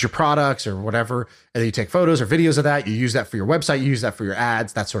use your products or whatever, and then you take photos or videos of that, you use that for your website, you use that for your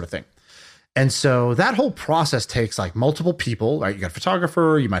ads, that sort of thing. And so that whole process takes like multiple people, right? You got a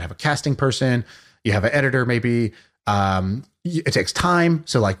photographer, you might have a casting person, you have an editor maybe. It takes time.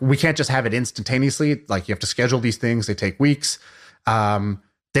 So like we can't just have it instantaneously. Like you have to schedule these things. They take weeks.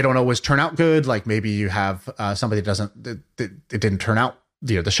 They don't always turn out good. Like maybe you have somebody that it didn't turn out,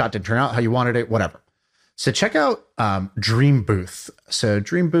 the shot didn't turn out how you wanted it, whatever. So check out Dream Booth. So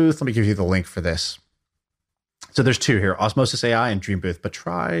Dream Booth, let me give you the link for this. So there's two here, Osmosis AI and Dream Booth, but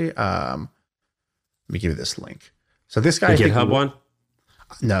try, let me give you this link. So this guy, the GitHub one?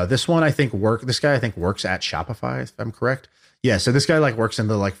 No, this one this guy I think works at Shopify, if I'm correct. Yeah, so this guy like works in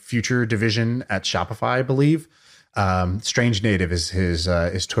the like future division at Shopify, I believe. Strange Native is his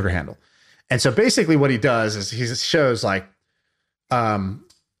Twitter handle. And so basically what he does is he shows like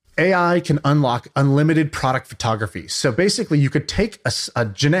AI can unlock unlimited product photography. So basically you could take a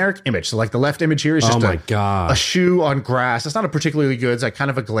generic image. So like the left image here is just a shoe on grass. It's not a particularly good, it's like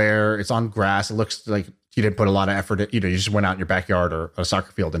kind of a glare. It's on grass. It looks like you didn't put a lot of effort in, you just went out in your backyard or a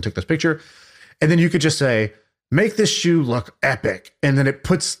soccer field and took this picture. And then you could just say, make this shoe look epic. And then it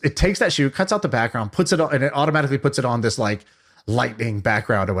takes that shoe, cuts out the background, puts it on, and it automatically puts it on this like lightning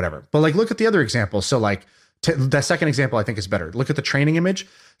background or whatever. But like, look at the other example. So like that second example, I think is better. Look at the training image.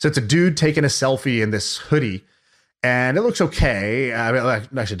 So it's a dude taking a selfie in this hoodie and it looks okay. I mean,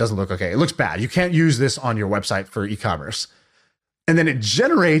 actually it doesn't look okay. It looks bad. You can't use this on your website for e-commerce. And then it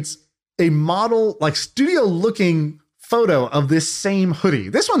generates a model, like studio looking photo of this same hoodie.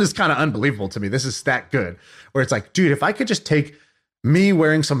 This one is kind of unbelievable to me. This is that good, where it's like, dude, if I could just take me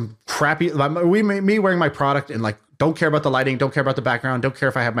wearing some crappy, me wearing my product and like, don't care about the lighting, don't care about the background, don't care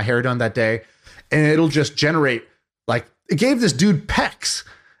if I have my hair done that day. And it'll just generate, like, it gave this dude pecs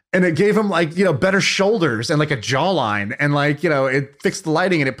and it gave him like, better shoulders and like a jawline and like, it fixed the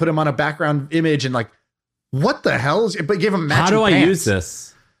lighting and it put him on a background image and like, what the hell is it? But it gave him matching How do I pants. use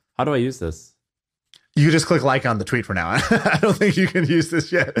this? How do I use this? You just click like on the tweet for now. I don't think you can use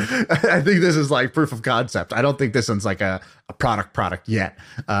this yet. I think this is like proof of concept. I don't think this one's like a product yet.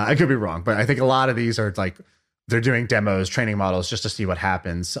 I could be wrong, but I think a lot of these are like, they're doing demos, training models just to see what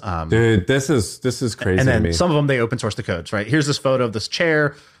happens. Dude, this is crazy. And then to me. some of them, they open source the codes, right? Here's this photo of this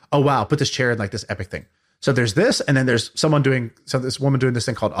chair. Oh, wow. Put this chair in like this epic thing. So there's this, and then there's this woman doing this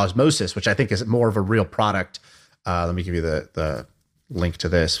thing called Osmosis, which I think is more of a real product. Let me give you the link to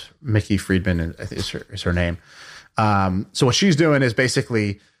this. Mickey Friedman is her name. So what she's doing is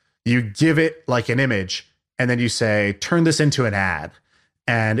basically you give it like an image and then you say, turn this into an ad,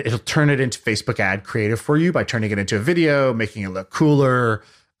 and it'll turn it into Facebook ad creative for you by turning it into a video, making it look cooler,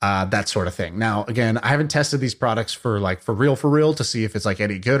 that sort of thing. Now, again, I haven't tested these products for real to see if it's like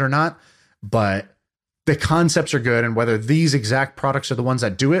any good or not, but the concepts are good. And whether these exact products are the ones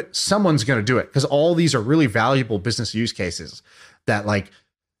that do it, someone's going to do it, because all these are really valuable business use cases that, like,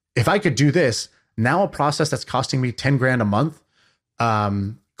 if I could do this now, a process that's costing me 10 grand a month,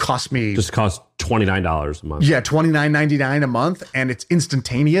 costs $29 a month. Yeah. $29.99 a month. And it's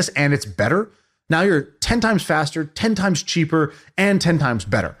instantaneous and it's better. Now you're 10 times faster, 10 times cheaper, and 10 times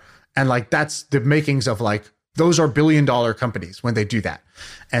better. And like, that's the makings of like, those are $1 billion companies when they do that.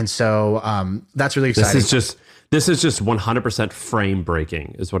 And so that's really exciting. This is just 100% frame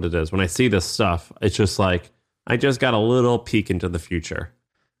breaking is what it is. When I see this stuff, it's just like, I just got a little peek into the future.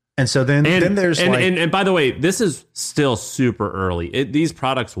 And so then there's and by the way, this is still super early. These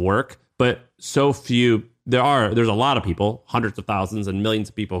products work, but so few. There's a lot of people, hundreds of thousands and millions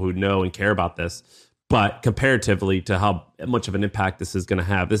of people who know and care about this. But comparatively to how much of an impact this is going to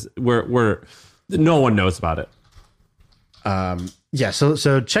have, no one knows about it. Yeah.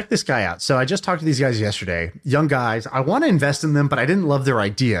 So check this guy out. So I just talked to these guys yesterday, young guys. I want to invest in them, but I didn't love their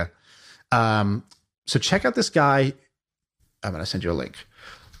idea. So check out this guy. I'm going to send you a link.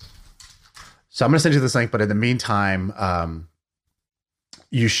 So I'm going to send you this link, but in the meantime,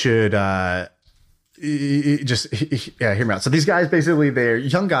 you should just hear me out. So these guys, basically, they're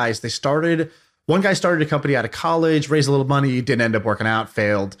young guys. One guy started a company out of college, raised a little money, didn't end up working out,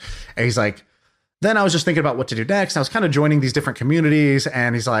 failed. And he's like, then I was just thinking about what to do next. I was kind of joining these different communities.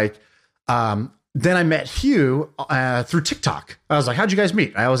 And he's like, then I met Hugh through TikTok. I was like, how'd you guys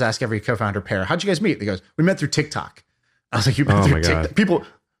meet? I always ask every co-founder pair, how'd you guys meet? He goes, we met through TikTok. I was like, you met through TikTok?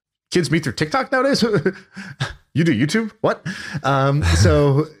 Kids meet through TikTok nowadays? You do YouTube? What?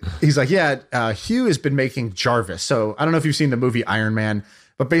 So he's like, yeah, Hugh has been making Jarvis. So I don't know if you've seen the movie Iron Man,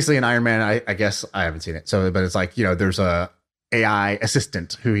 but basically in Iron Man, I guess I haven't seen it. So, but it's like, there's a AI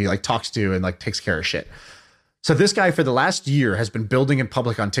assistant who he like talks to and like takes care of shit. So this guy for the last year has been building in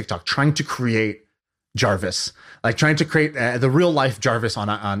public on TikTok, trying to create Jarvis, like trying to create the real life Jarvis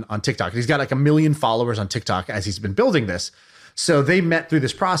on TikTok. He's got like 1 million followers on TikTok as he's been building this. So they met through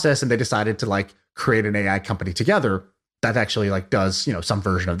this process and they decided to like create an AI company together that actually like does, some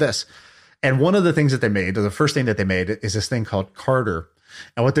version of this. And one of the things that they made, or the first thing that they made, is this thing called Carter.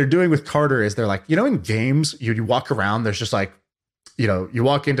 And what they're doing with Carter is they're like, in games, you walk around, there's just like, you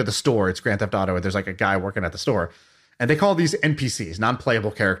walk into the store, it's Grand Theft Auto, and there's like a guy working at the store. And they call these NPCs,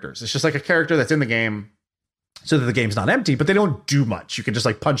 non-playable characters. It's just like a character that's in the game so that the game's not empty, but they don't do much. You can just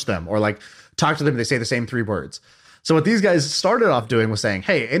like punch them or like talk to them and they say the same 3 words. So what these guys started off doing was saying,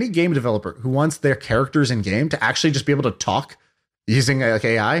 hey, any game developer who wants their characters in game to actually just be able to talk using like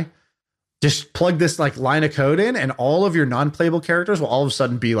AI, just plug this like line of code in and all of your non-playable characters will all of a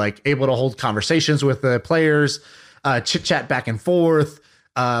sudden be like able to hold conversations with the players, chit chat back and forth,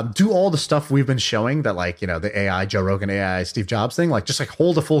 do all the stuff we've been showing that like, the AI, Joe Rogan AI, Steve Jobs thing, like just like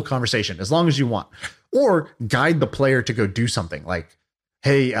hold a full conversation as long as you want, or guide the player to go do something like,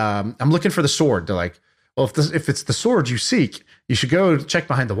 hey, I'm looking for the sword. They're like, well, if it's the sword you seek, you should go check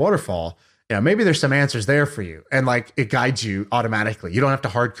behind the waterfall. Maybe there's some answers there for you. And like it guides you automatically. You don't have to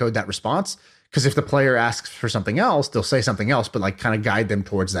hard code that response, because if the player asks for something else, they'll say something else, but like kind of guide them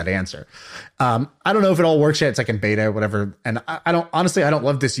towards that answer. I don't know if it all works yet. It's like in beta or whatever. And I don't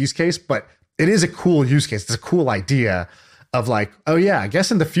love this use case, but it is a cool use case. It's a cool idea of like, oh yeah, I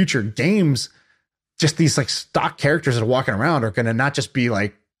guess in the future games, just these like stock characters that are walking around are going to not just be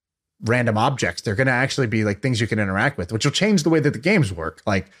like random objects. They're going to actually be like things you can interact with, which will change the way that the games work.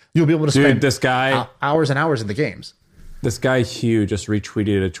 Like you'll be able to spend hours and hours in the games. This guy Hugh just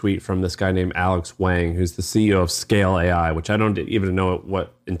retweeted a tweet from this guy named Alex Wang, who's the CEO of Scale AI, which I don't even know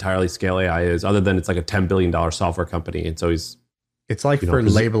what entirely Scale AI is, other than it's like a $10 billion software company. And so it's like for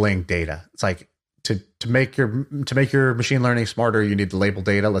labeling data. It's like to make your machine learning smarter, you need to label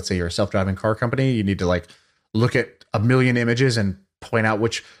data. Let's say you're a self-driving car company. You need to like look at 1 million images and point out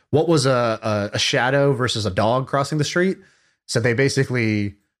what was a shadow versus a dog crossing the street. So they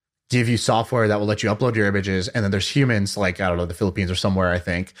basically give you software that will let you upload your images. And then there's humans like, I don't know, the Philippines or somewhere, I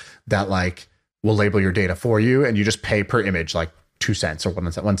think, that like will label your data for you. And you just pay per image, like 2 cents or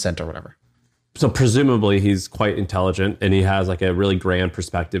 1 cent or whatever. So presumably he's quite intelligent and he has like a really grand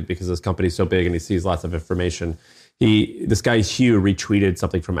perspective because his company's so big and he sees lots of information. This guy Hugh retweeted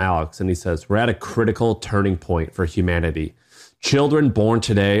something from Alex and he says, we're at a critical turning point for humanity. Children born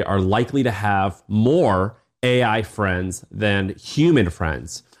today are likely to have more AI friends than human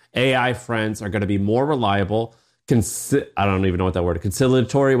friends. AI friends are going to be more reliable, I don't even know what that word,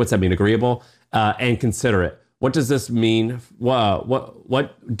 conciliatory, what's that mean, agreeable, and considerate. What does this mean?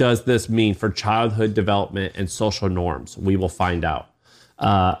 What does this mean for childhood development and social norms? We will find out.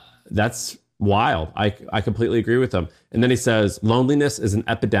 That's wild. I completely agree with him. And then he says, loneliness is an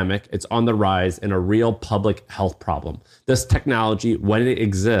epidemic. It's on the rise and a real public health problem. This technology, when it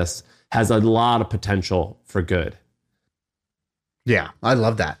exists, has a lot of potential for good. Yeah, I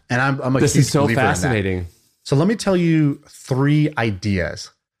love that. And I'm a this huge is so believer in that. fascinating. So let me tell you 3 ideas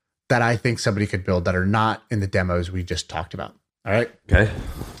that I think somebody could build that are not in the demos we just talked about. All right. Okay.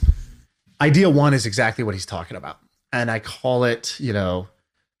 Idea 1 is exactly what he's talking about. And I call it,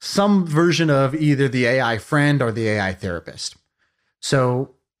 some version of either the AI friend or the AI therapist.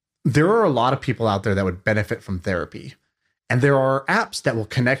 So there are a lot of people out there that would benefit from therapy. And there are apps that will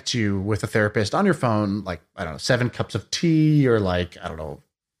connect you with a therapist on your phone, like, I don't know, 7 cups of tea or like, I don't know,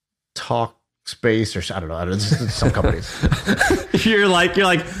 Talk Space or I don't know, some companies. You're like,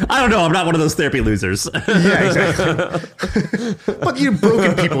 I don't know. I'm not one of those therapy losers. Yeah, exactly. But you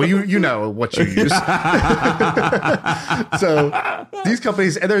broken people, you know what you use. So these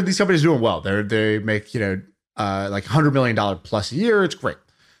companies, and these companies doing well. They make, like $100 million plus a year. It's great,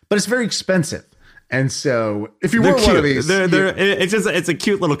 but it's very expensive. And so if you were one of these, it's a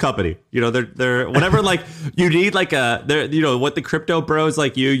cute little company. They're whatever, like you need like what the crypto bros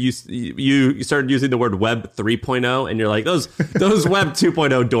like you started using the word web 3.0 and you're like those web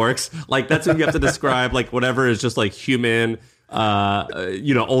 2.0 dorks. Like that's what you have to describe like whatever is just like human,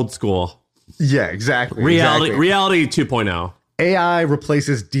 old school. Yeah, exactly. Reality 2.0. AI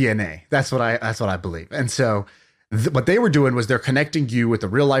replaces DNA. That's what I believe. And so what they were doing was they're connecting you with a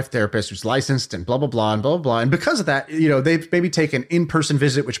real life therapist who's licensed and blah, blah, blah, and blah, blah, blah. And because of that, they've maybe take an in-person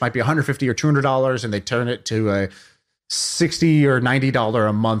visit, which might be $150 or $200, and they turn it to a $60 or $90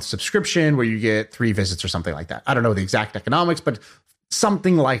 a month subscription where you get 3 visits or something like that. I don't know the exact economics, but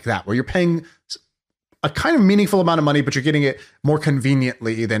something like that, where you're paying a kind of meaningful amount of money, but you're getting it more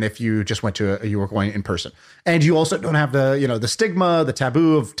conveniently than if you just you were going in person. And you also don't have the stigma, the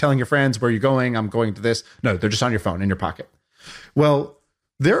taboo of telling your friends where you're going. I'm going to this. No, they're just on your phone in your pocket. Well,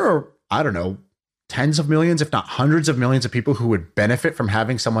 there are, I don't know, tens of millions, if not hundreds of millions of people who would benefit from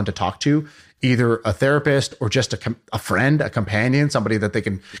having someone to talk to, either a therapist or just a friend, a companion, somebody that they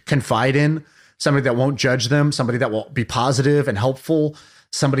can confide in, somebody that won't judge them, somebody that will be positive and helpful,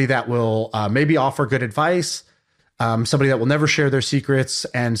 somebody that will maybe offer good advice, somebody that will never share their secrets,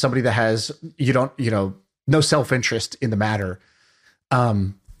 and somebody that has, no self-interest in the matter.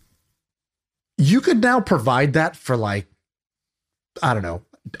 You could now provide that for like, I don't know,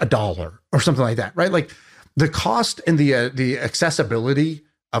 $1 or something like that, right? Like the cost and the accessibility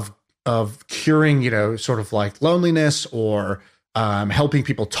of curing, sort of like loneliness or helping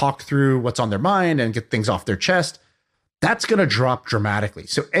people talk through what's on their mind and get things off their chest, that's going to drop dramatically.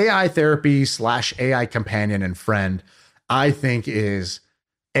 So AI therapy / AI companion and friend, I think is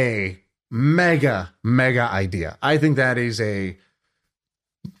a mega idea. I think that is a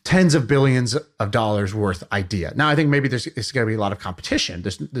tens of billions of dollars worth idea. Now, I think maybe it's going to be a lot of competition.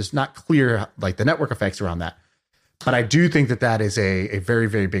 There's not clear like the network effects around that. But I do think that is a very,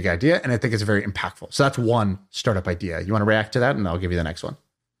 very big idea. And I think it's very impactful. So that's one startup idea. You want to react to that? And I'll give you the next one.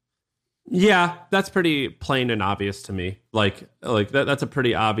 Yeah, that's pretty plain and obvious to me. Like that's a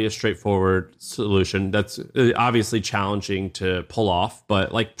pretty obvious, straightforward solution. That's obviously challenging to pull off,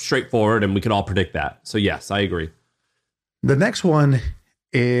 but like straightforward, and we could all predict that. So yes, I agree. The next one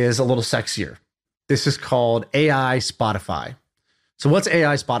is a little sexier. This is called AI Spotify. So what's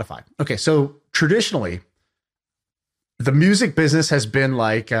AI Spotify? Okay, so traditionally, the music business has been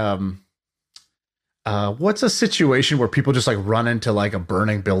like, what's a situation where people just like run into like a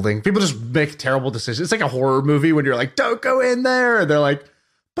burning building? People just make terrible decisions. It's like a horror movie when you're like, don't go in there. And they're like,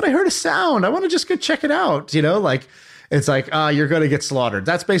 but I heard a sound. I want to just go check it out. Like it's like, you're going to get slaughtered.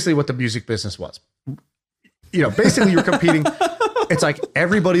 That's basically what the music business was. Basically you're competing. It's like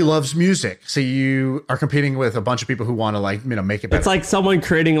everybody loves music. So you are competing with a bunch of people who want to like, make it better. It's like someone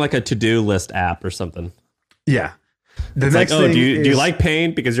creating like a to-do list app or something. Yeah. It's like, do you like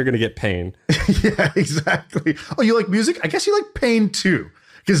pain? Because you're going to get pain. Yeah, exactly. Oh, you like music? I guess you like pain too,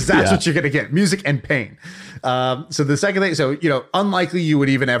 because that's what you're going to get, music and pain. So the second thing, so, unlikely you would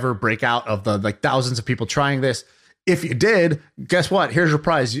even ever break out of the like thousands of people trying this. If you did, guess what? Here's your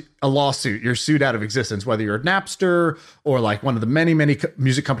prize, a lawsuit. You're sued out of existence, whether you're a Napster or like one of the many, many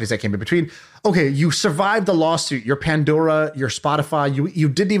music companies that came in between. Okay, you survived the lawsuit. Your Pandora, your Spotify, you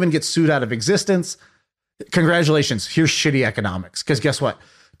didn't even get sued out of existence. Congratulations. Here's shitty economics. Because guess what?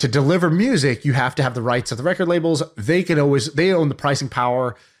 To deliver music, you have to have the rights of the record labels. They own the pricing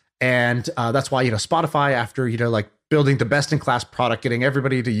power. And that's why, Spotify, after, like building the best in class product, getting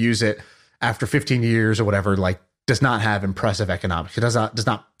everybody to use it after 15 years or whatever, like does not have impressive economics. It does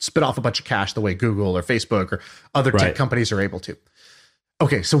not spit off a bunch of cash the way Google or Facebook or other tech companies are able to.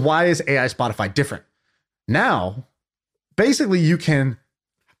 okay, so why is AI Spotify different? Now, basically you can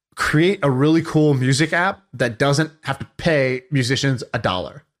create a really cool music app that doesn't have to pay musicians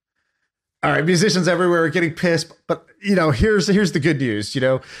 $1. All right, musicians everywhere are getting pissed, but here's the good news.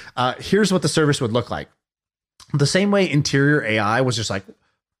 Here's what the service would look like. The same way interior AI was just like,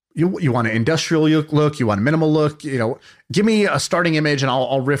 you want an industrial look, you want a minimal look, give me a starting image and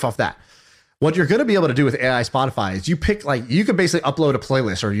I'll riff off that. What you're going to be able to do with AI Spotify is you pick you could basically upload a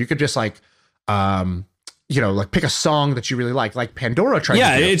playlist, or you could just pick a song that you really like Pandora tried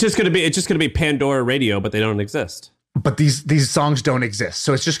to do. It's just going to be Pandora radio, but they don't exist. But these songs don't exist.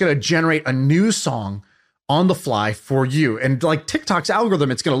 So it's just going to generate a new song on the fly for you. And like TikTok's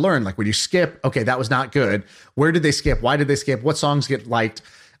algorithm, it's going to learn, like when you skip, okay, that was not good. Where did they skip? Why did they skip? What songs get liked?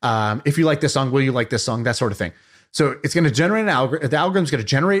 If you like this song, will you like this song? That sort of thing. So it's going to generate an algorithm. The algorithm's going to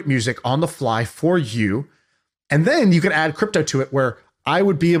generate music on the fly for you. And then you can add crypto to it, where I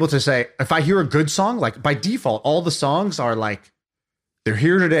would be able to say, if I hear a good song, like by default, all the songs are like, they're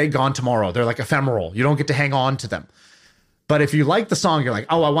here today, gone tomorrow. They're like ephemeral. You don't get to hang on to them. But if you like the song, you're like,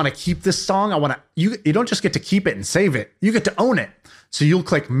 oh, I want to keep this song. You don't just get to keep it and save it. You get to own it. So you'll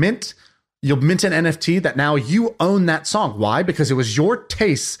click mint. You'll mint an NFT that now you own that song. Why? Because it was your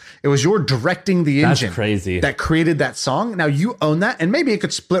taste. It was your directing the engine. That's crazy. That created that song. Now you own that. And maybe it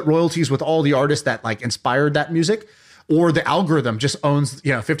could split royalties with all the artists that like inspired that music. Or the algorithm just owns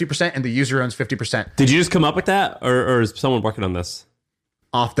 50% and the user owns 50%. Did you just come up with that? Or is someone working on this?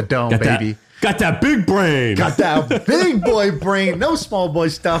 Off the dome, baby. Got that big brain. Got that big boy brain. No small boy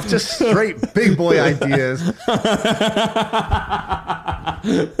stuff. Just straight big boy ideas.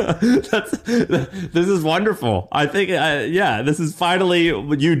 This is wonderful. I think, this is finally,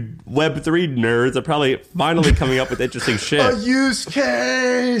 you Web3 nerds are probably finally coming up with interesting shit. A use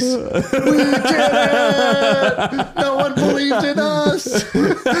case. We did it. No one believed in us. 10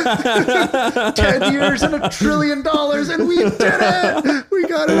 years and $1 trillion, and we did it. We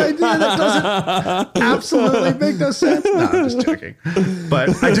got an idea that doesn't absolutely make no sense. No, I'm just joking.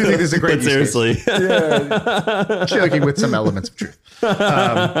 But I do think this is a great use seriously. Case. Yeah, joking with some elements of truth.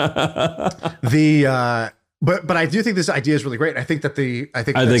 But I do think this idea is really great. I think that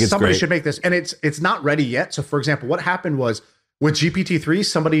somebody should make this, and it's not ready yet. So for example, what happened was with GPT-3,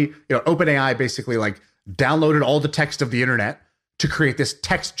 somebody, OpenAI basically like downloaded all the text of the internet to create this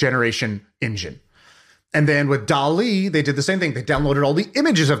text generation engine. And then with Dall-E, they did the same thing. They downloaded all the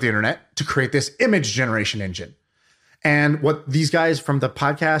images of the internet to create this image generation engine. And what these guys from the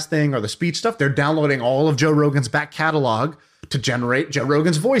podcast thing or the speech stuff, they're downloading all of Joe Rogan's back catalog to generate Joe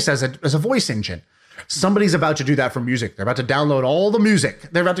Rogan's voice as a voice engine. Somebody's about to do that for music. They're about to download all the music.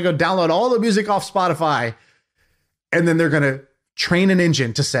 They're about to go download all the music off Spotify. And then they're going to train an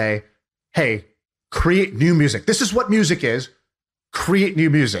engine to say, hey, create new music. This is what music is. Create new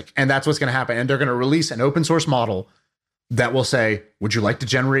music. And that's what's going to happen. And they're going to release an open source model that will say, would you like to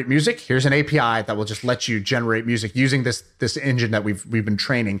generate music? Here's an API that will just let you generate music using this engine that we've been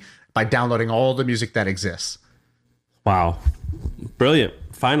training by downloading all the music that exists. Wow. Brilliant.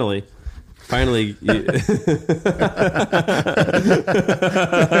 Finally. Brilliant.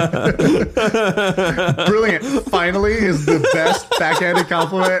 Finally is the best backhanded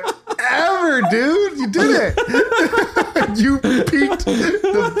compliment ever, dude. You did it. You peaked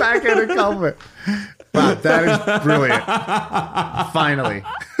the backhanded compliment. Wow, that is brilliant. Finally.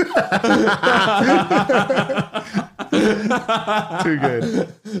 Too good.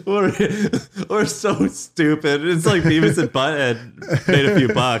 We're so stupid. It's like Beavis and Butthead made a few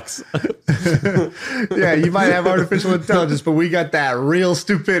bucks. Yeah, you might have artificial intelligence, but we got that real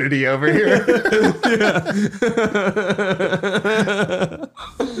stupidity over here.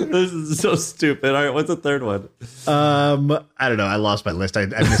 This is so stupid. All right, what's the third one? I don't know. I lost my list. I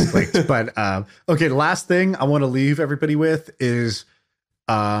misclicked. But okay, the last thing I want to leave everybody with is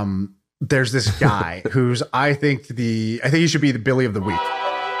there's this guy who's I think he should be the Billy of the Week.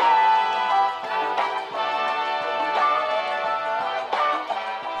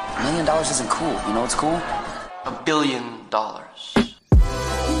 $1 million isn't cool. You know what's cool? $1 billion.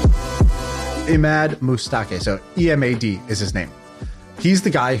 Emad Moustaki. So EMAD is his name. He's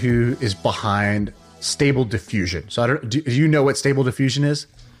the guy who is behind Stable Diffusion. So do you know what Stable Diffusion is?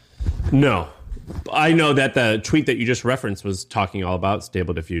 No. I know that the tweet that you just referenced was talking all about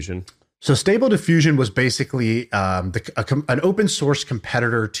Stable Diffusion. So Stable Diffusion was basically an open source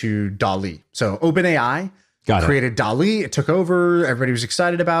competitor to Dall-E. So OpenAI created Dall-E. It took over. Everybody was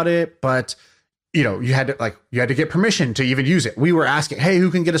excited about it, but you had to get permission to even use it. We were asking, hey, who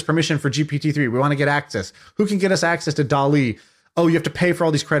can get us permission for GPT-3? We want to get access. Who can get us access to Dall-E? Oh, you have to pay for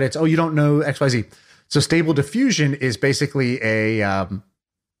all these credits. Oh, you don't know XYZ. So Stable Diffusion is basically a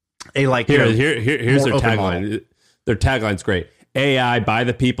like here's more their open tagline. model. Their tagline's great. AI by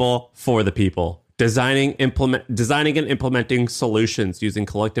the people for the people. Designing and implementing solutions using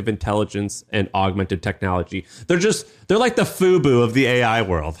collective intelligence and augmented technology. They're like the FUBU of the AI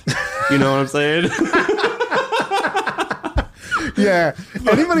world. You know what I'm saying? Yeah.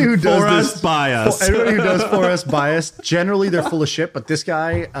 Anybody who does for us, by us. Anybody who does for us, by us, generally they're full of shit. But this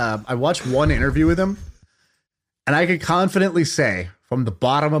guy, I watched one interview with him, and I can confidently say from the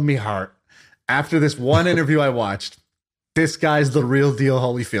bottom of my heart, after this one interview I watched, this guy's the real deal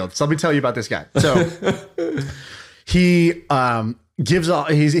Holyfield. So let me tell you about this guy. So he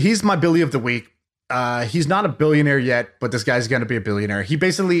he's my Billy of the week. He's not a billionaire yet, but this guy's going to be a billionaire. He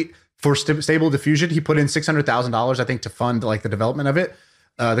basically, for Stable Diffusion, he put in $600,000, I think, to fund like the development of it.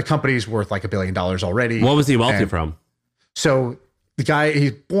 The company's worth like $1 billion already. What was he wealthy from? So the guy,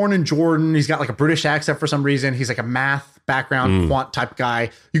 he's born in Jordan. He's got like a British accent for some reason. He's like a math background, quant type guy.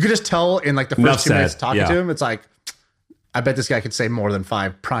 You could just tell in like the first 2 minutes talking to him, it's like, I bet this guy could say more than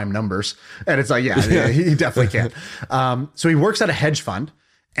 5 prime numbers. And it's like, yeah, he definitely can. So he works at a hedge fund,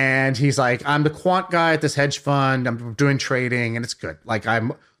 and he's like, I'm the quant guy at this hedge fund. I'm doing trading, and it's good. Like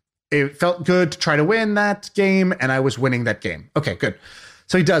it felt good to try to win that game, and I was winning that game. Okay, good.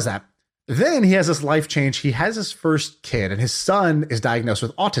 So he does that. Then he has this life change. He has his first kid, and his son is diagnosed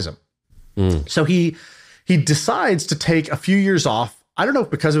with autism. So he decides to take a few years off. I don't know if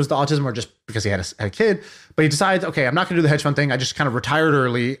because it was the autism or just because he had a kid, but he decides, okay, I'm not going to do the hedge fund thing. I just kind of retired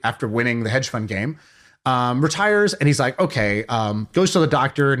early after winning the hedge fund game. Retires, and he's like, okay, goes to the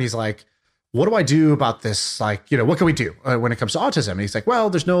doctor, and he's like, what do I do about this? Like, what can we do when it comes to autism? And he's like, well,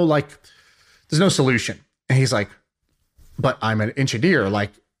 there's no solution. And he's like, but I'm an engineer.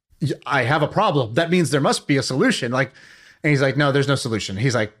 Like, I have a problem. That means there must be a solution. Like, and he's like, no, there's no solution.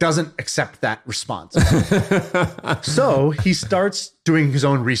 He's like, doesn't accept that response. So he starts doing his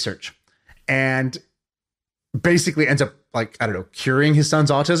own research and basically ends up like, I don't know, curing his son's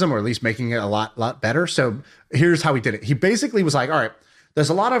autism, or at least making it a lot better. So here's how he did it. He basically was like, all right, there's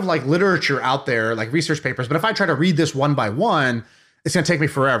a lot of like literature out there, like research papers, but if I try to read this one by one, it's going to take me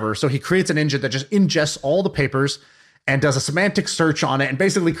forever. So he creates an engine that just ingests all the papers and does a semantic search on it, and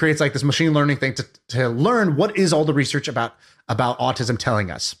basically creates like this machine learning thing to learn what is all the research about autism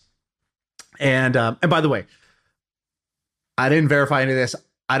telling us. And by the way, I didn't verify any of this.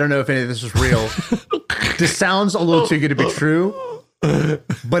 I don't know if any of this was real. This sounds a little too good to be true.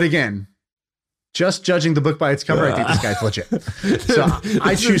 But again, just judging the book by its cover, I think this guy's legit. So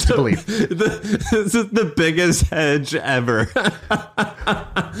I choose to believe. This is the biggest hedge ever.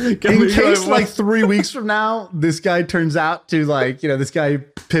 In case like 3 weeks from now, this guy turns out to like, this guy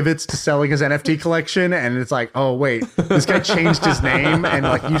pivots to selling his NFT collection, and it's like, oh wait, this guy changed his name and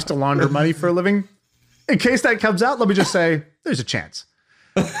like used to launder money for a living. In case that comes out, let me just say there's a chance.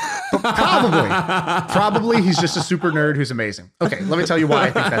 But probably he's just a super nerd who's amazing. Okay, let me tell you why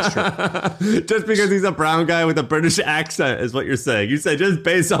I think that's true. Just because he's a brown guy with a British accent is what you're saying. You said just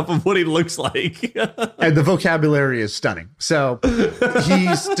based off of what he looks like. And the vocabulary is stunning. So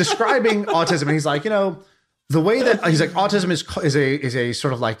he's describing autism, and he's like, the way that he's like, autism is a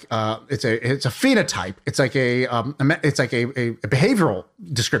sort of like it's a phenotype. It's like a behavioral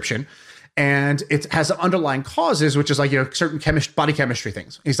description. And it has underlying causes, which is like, certain body chemistry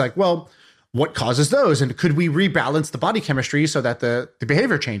things. He's like, well, what causes those? And could we rebalance the body chemistry so that the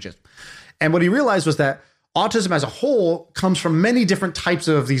behavior changes? And what he realized was that autism as a whole comes from many different types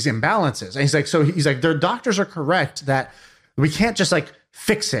of these imbalances. And he's like, their doctors are correct that we can't just like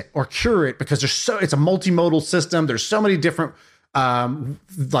fix it or cure it, because it's a multimodal system. There's so many different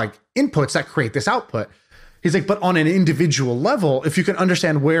like inputs that create this output. He's like, but on an individual level, if you can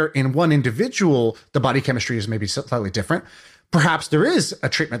understand where in one individual the body chemistry is maybe slightly different, perhaps there is a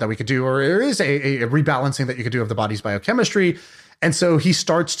treatment that we could do, or there is a rebalancing that you could do of the body's biochemistry. And so he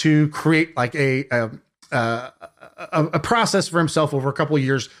starts to create like a process for himself over a couple of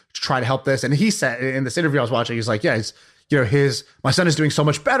years to try to help this. And he said in this interview I was watching, he's like, yeah, my son is doing so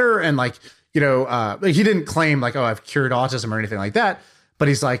much better. And like, he didn't claim like, oh, I've cured autism or anything like that. But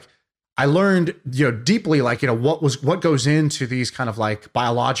he's like, I learned, deeply, like, what goes into these kind of like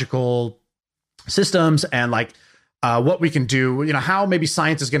biological systems, and like what we can do, how maybe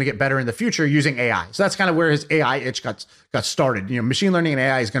science is going to get better in the future using AI. So that's kind of where his AI itch got started. Machine learning and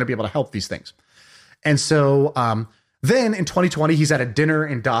AI is going to be able to help these things. And so then in 2020, he's at a dinner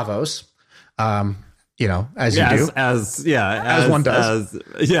in Davos. As one does.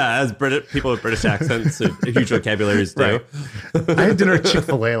 As people with British accents, huge vocabularies do. Right. I had dinner at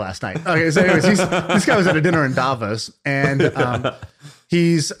Chick-fil-A last night. Okay, so anyways, this guy was at a dinner in Davos, and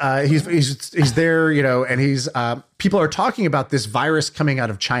he's there, and people are talking about this virus coming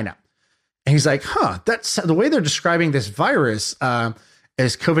out of China. And he's like, that's the way they're describing this virus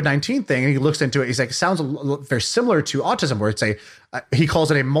is COVID-19 thing. And he looks into it. He's like, it sounds very similar to autism, where it's he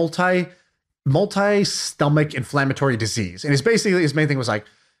calls it a multi-stomach inflammatory disease. And his main thing was like,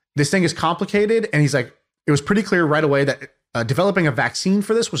 this thing is complicated. And he's like, it was pretty clear right away that developing a vaccine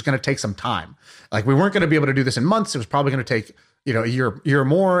for this was going to take some time. Like, we weren't going to be able to do this in months. It was probably going to take, a year or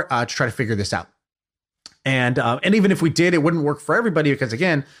more to try to figure this out. And even if we did, it wouldn't work for everybody, because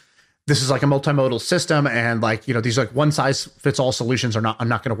again, this is like a multimodal system, and like, these like one size fits all solutions are not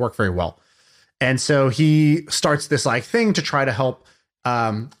going to work very well. And so he starts this like thing to try to help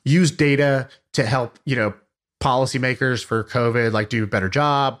use data to help, policymakers for COVID, like do a better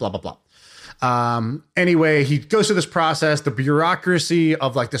job, blah, blah, blah. Anyway, he goes through this process, the bureaucracy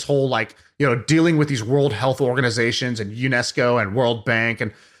of like this whole, like, dealing with these World Health Organizations and UNESCO and World Bank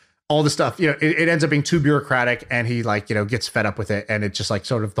and all this stuff, it ends up being too bureaucratic, and he like, gets fed up with it. And it just like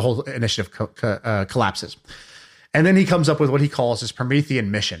sort of the whole initiative collapses. And then he comes up with what he calls his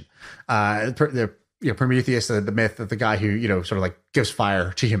Promethean mission. Prometheus, the myth of the guy who, sort of like gives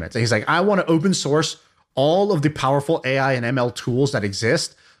fire to humans. And he's like, I want to open source all of the powerful AI and ML tools that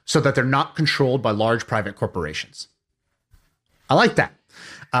exist so that they're not controlled by large private corporations. I like that.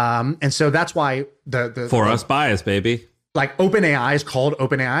 And so that's why us bias, baby. Like OpenAI is called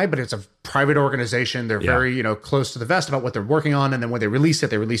OpenAI, but it's a private organization. They're very, close to the vest about what they're working on. And then when they release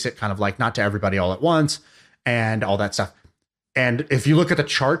it kind of like not to everybody all at once and all that stuff. And if you look at the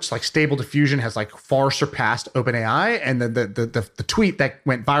charts, like Stable Diffusion has like far surpassed OpenAI. And then the tweet that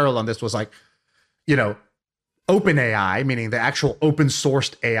went viral on this was like, OpenAI, meaning the actual open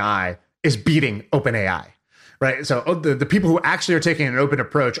sourced AI, is beating OpenAI, right? So the people who actually are taking an open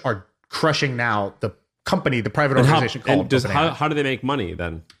approach are crushing now the company, the private organization called OpenAI. How do they make money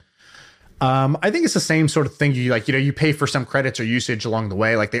then? I think it's the same sort of thing. You pay for some credits or usage along the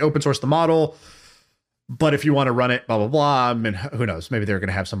way. Like, they open source the model, but if you want to run it, blah, blah, blah, I mean, who knows? Maybe they're going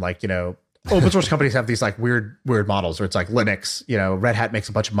to have some like, open source companies have these like weird models where it's like Linux, Red Hat makes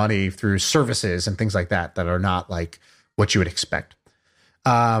a bunch of money through services and things like that are not like what you would expect.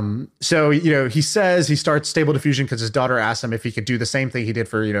 So, he says he starts Stable Diffusion because his daughter asked him if he could do the same thing he did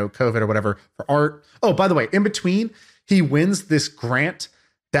for, COVID or whatever for art. Oh, by the way, in between, he wins this grant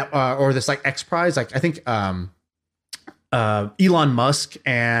that, or this like X Prize. Like, I think, Elon Musk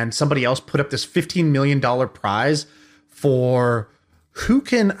and somebody else put up this $15 million prize for who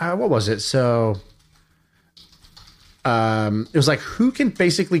can, what was it? So, it was like, who can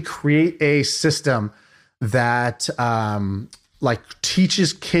basically create a system that, like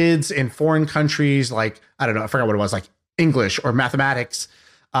teaches kids in foreign countries, like, I don't know, I forgot what it was, like English or mathematics,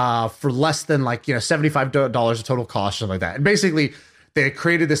 for less than like, $75 of total cost, something like that. And basically they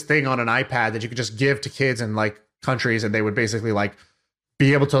created this thing on an iPad that you could just give to kids in like countries, and they would basically like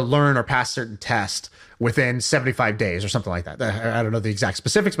be able to learn or pass certain tests within 75 days or something like that. I don't know the exact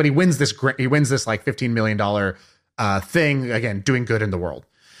specifics, but he wins this like $15 million thing, again, doing good in the world.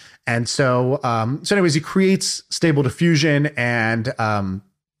 And so, anyways, he creates Stable Diffusion, and,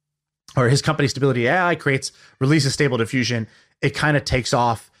 or his company Stability AI releases Stable Diffusion. It kind of takes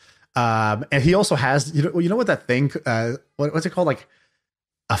off. And he also has, what that thing, what's it called? Like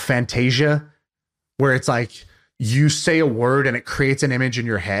a Fantasia, where it's like you say a word and it creates an image in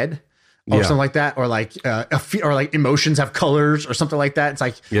your head or something like that. Or like, or like emotions have colors or something like that. It's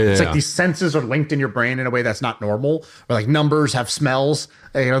like, like these senses are linked in your brain in a way that's not normal, or like numbers have smells,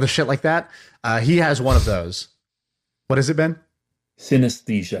 the shit like that. He has one of those. What is it, Ben?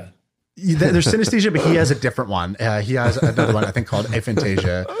 Synesthesia. There's synesthesia, but he has a different one. He has another one, I think, called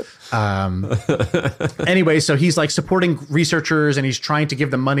aphantasia. Anyway, so he's like supporting researchers, and he's trying to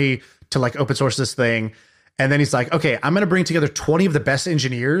give them money to like open source this thing. And then he's like, okay, I'm going to bring together 20 of the best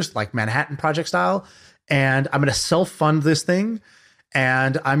engineers, like Manhattan Project style, and I'm going to self-fund this thing.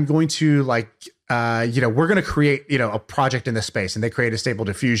 And I'm going to like, we're going to create, a project in this space. And they create a Stable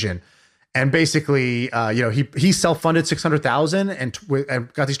Diffusion. And basically, he self-funded $600,000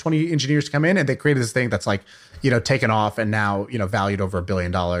 and got these 20 engineers to come in, and they created this thing that's like, taken off and now, valued over $1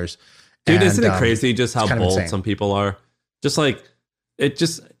 billion. Dude, isn't it crazy just how bold some people are? Just like,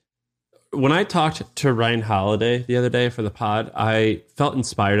 when I talked to Ryan Holiday the other day for the pod, I felt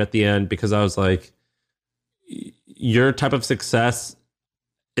inspired at the end, because I was like, your type of success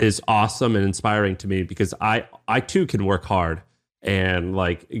is awesome and inspiring to me, because I too can work hard and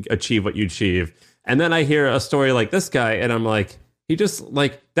like achieve what you achieve. And then I hear a story like this guy, and I'm like, he just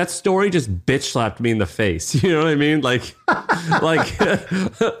like, that story just bitch slapped me in the face. You know what I mean? Like,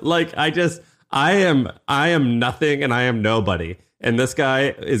 like I am nothing and I am nobody. And this guy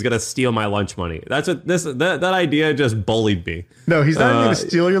is gonna steal my lunch money. That's what that idea just bullied me. No, he's not even gonna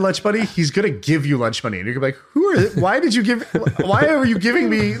steal your lunch money. He's gonna give you lunch money, and you're gonna be like, why are you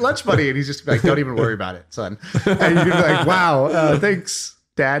giving me lunch money? And he's just like, don't even worry about it, son. And you're gonna be like, wow, thanks,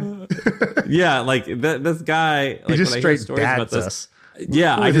 Dad. Yeah, like this guy, like, he just when I hear straight stories about dads this, us.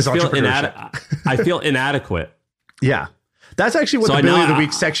 yeah, I With just his feel entrepreneurship. I feel inadequate. Yeah. That's actually what So the I Billy know- of the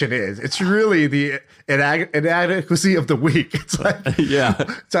Week section is. It's really the inadequacy of the week. It's like, Yeah.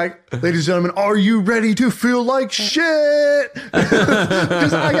 it's like, ladies and gentlemen, are you ready to feel like shit?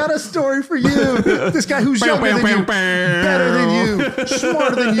 Because I got a story for you. This guy who's younger than you, better than you,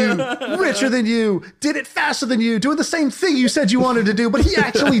 smarter than you, richer than you, did it faster than you, doing the same thing you said you wanted to do, but he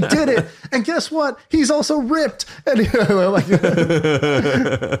actually did it. And guess what? He's also ripped. And like,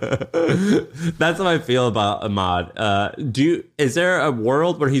 That's how I feel about Ahmad. Is there a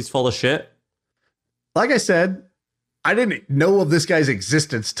world where he's full of shit? like I said, I didn't know of this guy's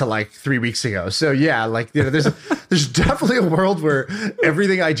existence till like 3 weeks ago. So yeah, like, you know, there's definitely a world where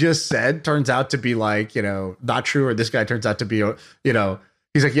everything I just said turns out to be like, you know, not true, or this guy turns out to be, you know,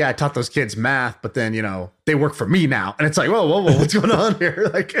 he's like, yeah, I taught those kids math, but then, you know, they work for me now. And it's like, whoa, what's going on here?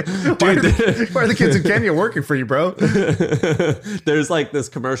 Like, why are the kids in Kenya working for you, bro? There's like this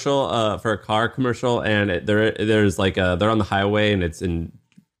commercial for a car commercial, and there's like they're on the highway and it's in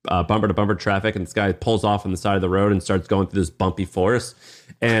bumper to bumper traffic, and this guy pulls off on the side of the road and starts going through this bumpy forest.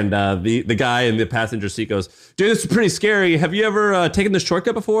 And the guy in the passenger seat goes, dude, this is pretty scary. Have you ever taken this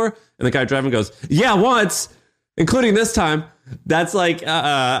shortcut before? And the guy driving goes, yeah, once, including this time. That's like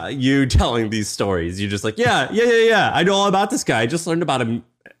you telling these stories. You're just like, yeah. I know all about this guy. I just learned about him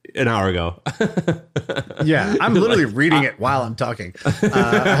an hour ago. Yeah, I'm literally reading it while I'm talking.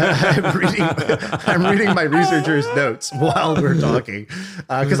 I'm reading my researcher's notes while we're talking.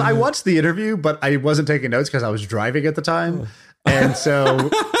 Because I watched the interview, but I wasn't taking notes because I was driving at the time. And so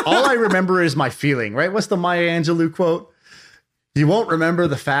all I remember is my feeling, right? What's the Maya Angelou quote? You won't remember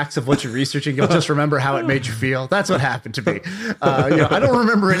the facts of what you're researching. You'll just remember how it made you feel. That's what happened to me. You know, I don't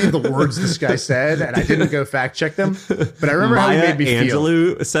remember any of the words this guy said, and I didn't go fact check them. But I remember how he made me feel.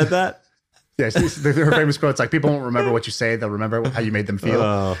 Angelou said that. Yes, her famous quote's like, people won't remember what you say, they'll remember how you made them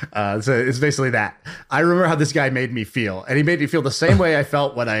feel. So it's basically that. I remember how this guy made me feel. And he made me feel the same way I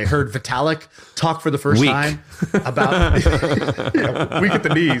felt when I heard Vitalik talk for the first time about, you know, weak at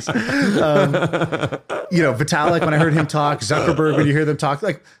the knees. You know, Vitalik, when I heard him talk, Zuckerberg, when you hear them talk,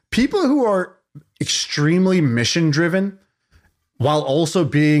 like people who are extremely mission driven, while also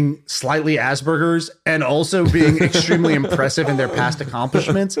being slightly Asperger's and also being extremely impressive in their past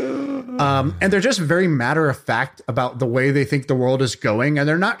accomplishments. And they're just very matter of fact about the way they think the world is going. And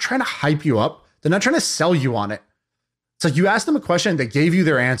they're not trying to hype you up. They're not trying to sell you on it. It's like you asked them a question, they gave you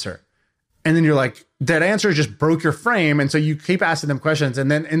their answer. And then you're like, that answer just broke your frame. And so you keep asking them questions.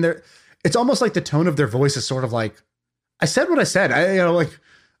 And then it's almost like the tone of their voice is sort of like, I said what I said.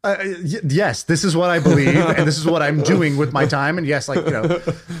 Yes, this is what I believe, and this is what I'm doing with my time. And yes, like, you know,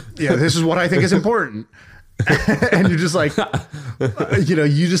 yeah, this is what I think is important. And you're just like, you know,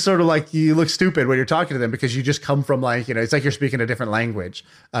 you just sort of like, you look stupid when you're talking to them because you just come from like, you know, it's like you're speaking a different language.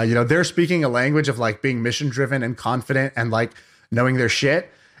 You know, they're speaking a language of like being mission driven and confident and like knowing their shit.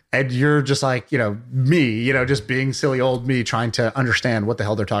 And you're just like, you know, me, you know, just being silly old me trying to understand what the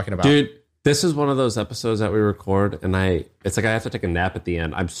hell they're talking about. Dude, this is one of those episodes that we record, and it's like I have to take a nap at the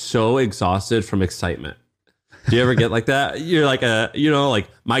end. I'm so exhausted from excitement. Do you ever get like that? You're like like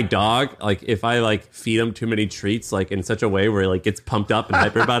my dog, like if I like feed him too many treats, like in such a way where he like gets pumped up and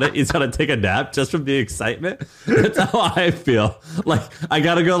hyper about it, he's gonna take a nap just from the excitement. That's how I feel. Like I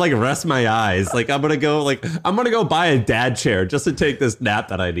gotta go like rest my eyes. Like I'm gonna go buy a dad chair just to take this nap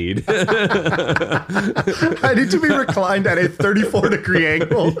that I need. I need to be reclined at a 34-degree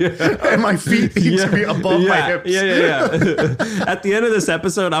angle, and my feet need to be above my hips. Yeah. At the end of this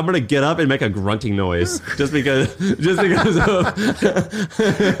episode, I'm gonna get up and make a grunting noise just because of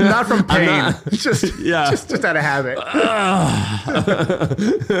not from pain, just out of habit.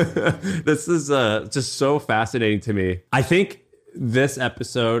 This is just so fascinating to me. I think this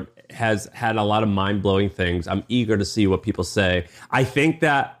episode has had a lot of mind-blowing things. I'm eager to see what people say. I think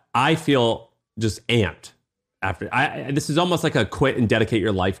that I feel just amped after. This is almost like a quit and dedicate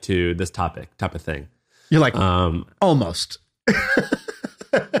your life to this topic type of thing. You're like, almost.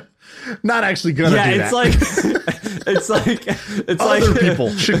 Not actually gonna do that. It's like other people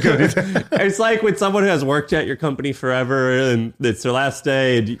should go do that. It's like when someone who has worked at your company forever and it's their last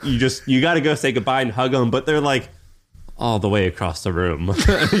day, and you got to go say goodbye and hug them, but they're like all the way across the room.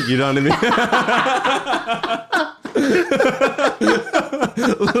 You know what I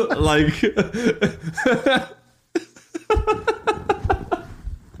Like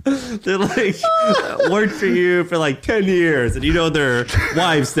they're like worked for you for like 10 years, and you know their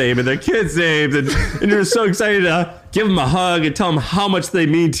wife's name and their kids' names, and you're so excited to give them a hug and tell them how much they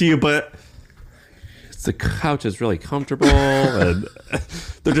mean to you, but the couch is really comfortable, and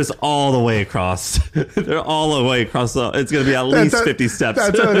they're just all the way across. They're all the way across. It's going to be at least 50 steps.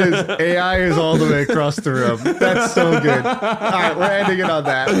 That's what it is. AI is all the way across the room. That's so good. All right, we're ending it on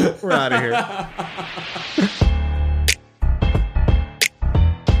that. We're out of here.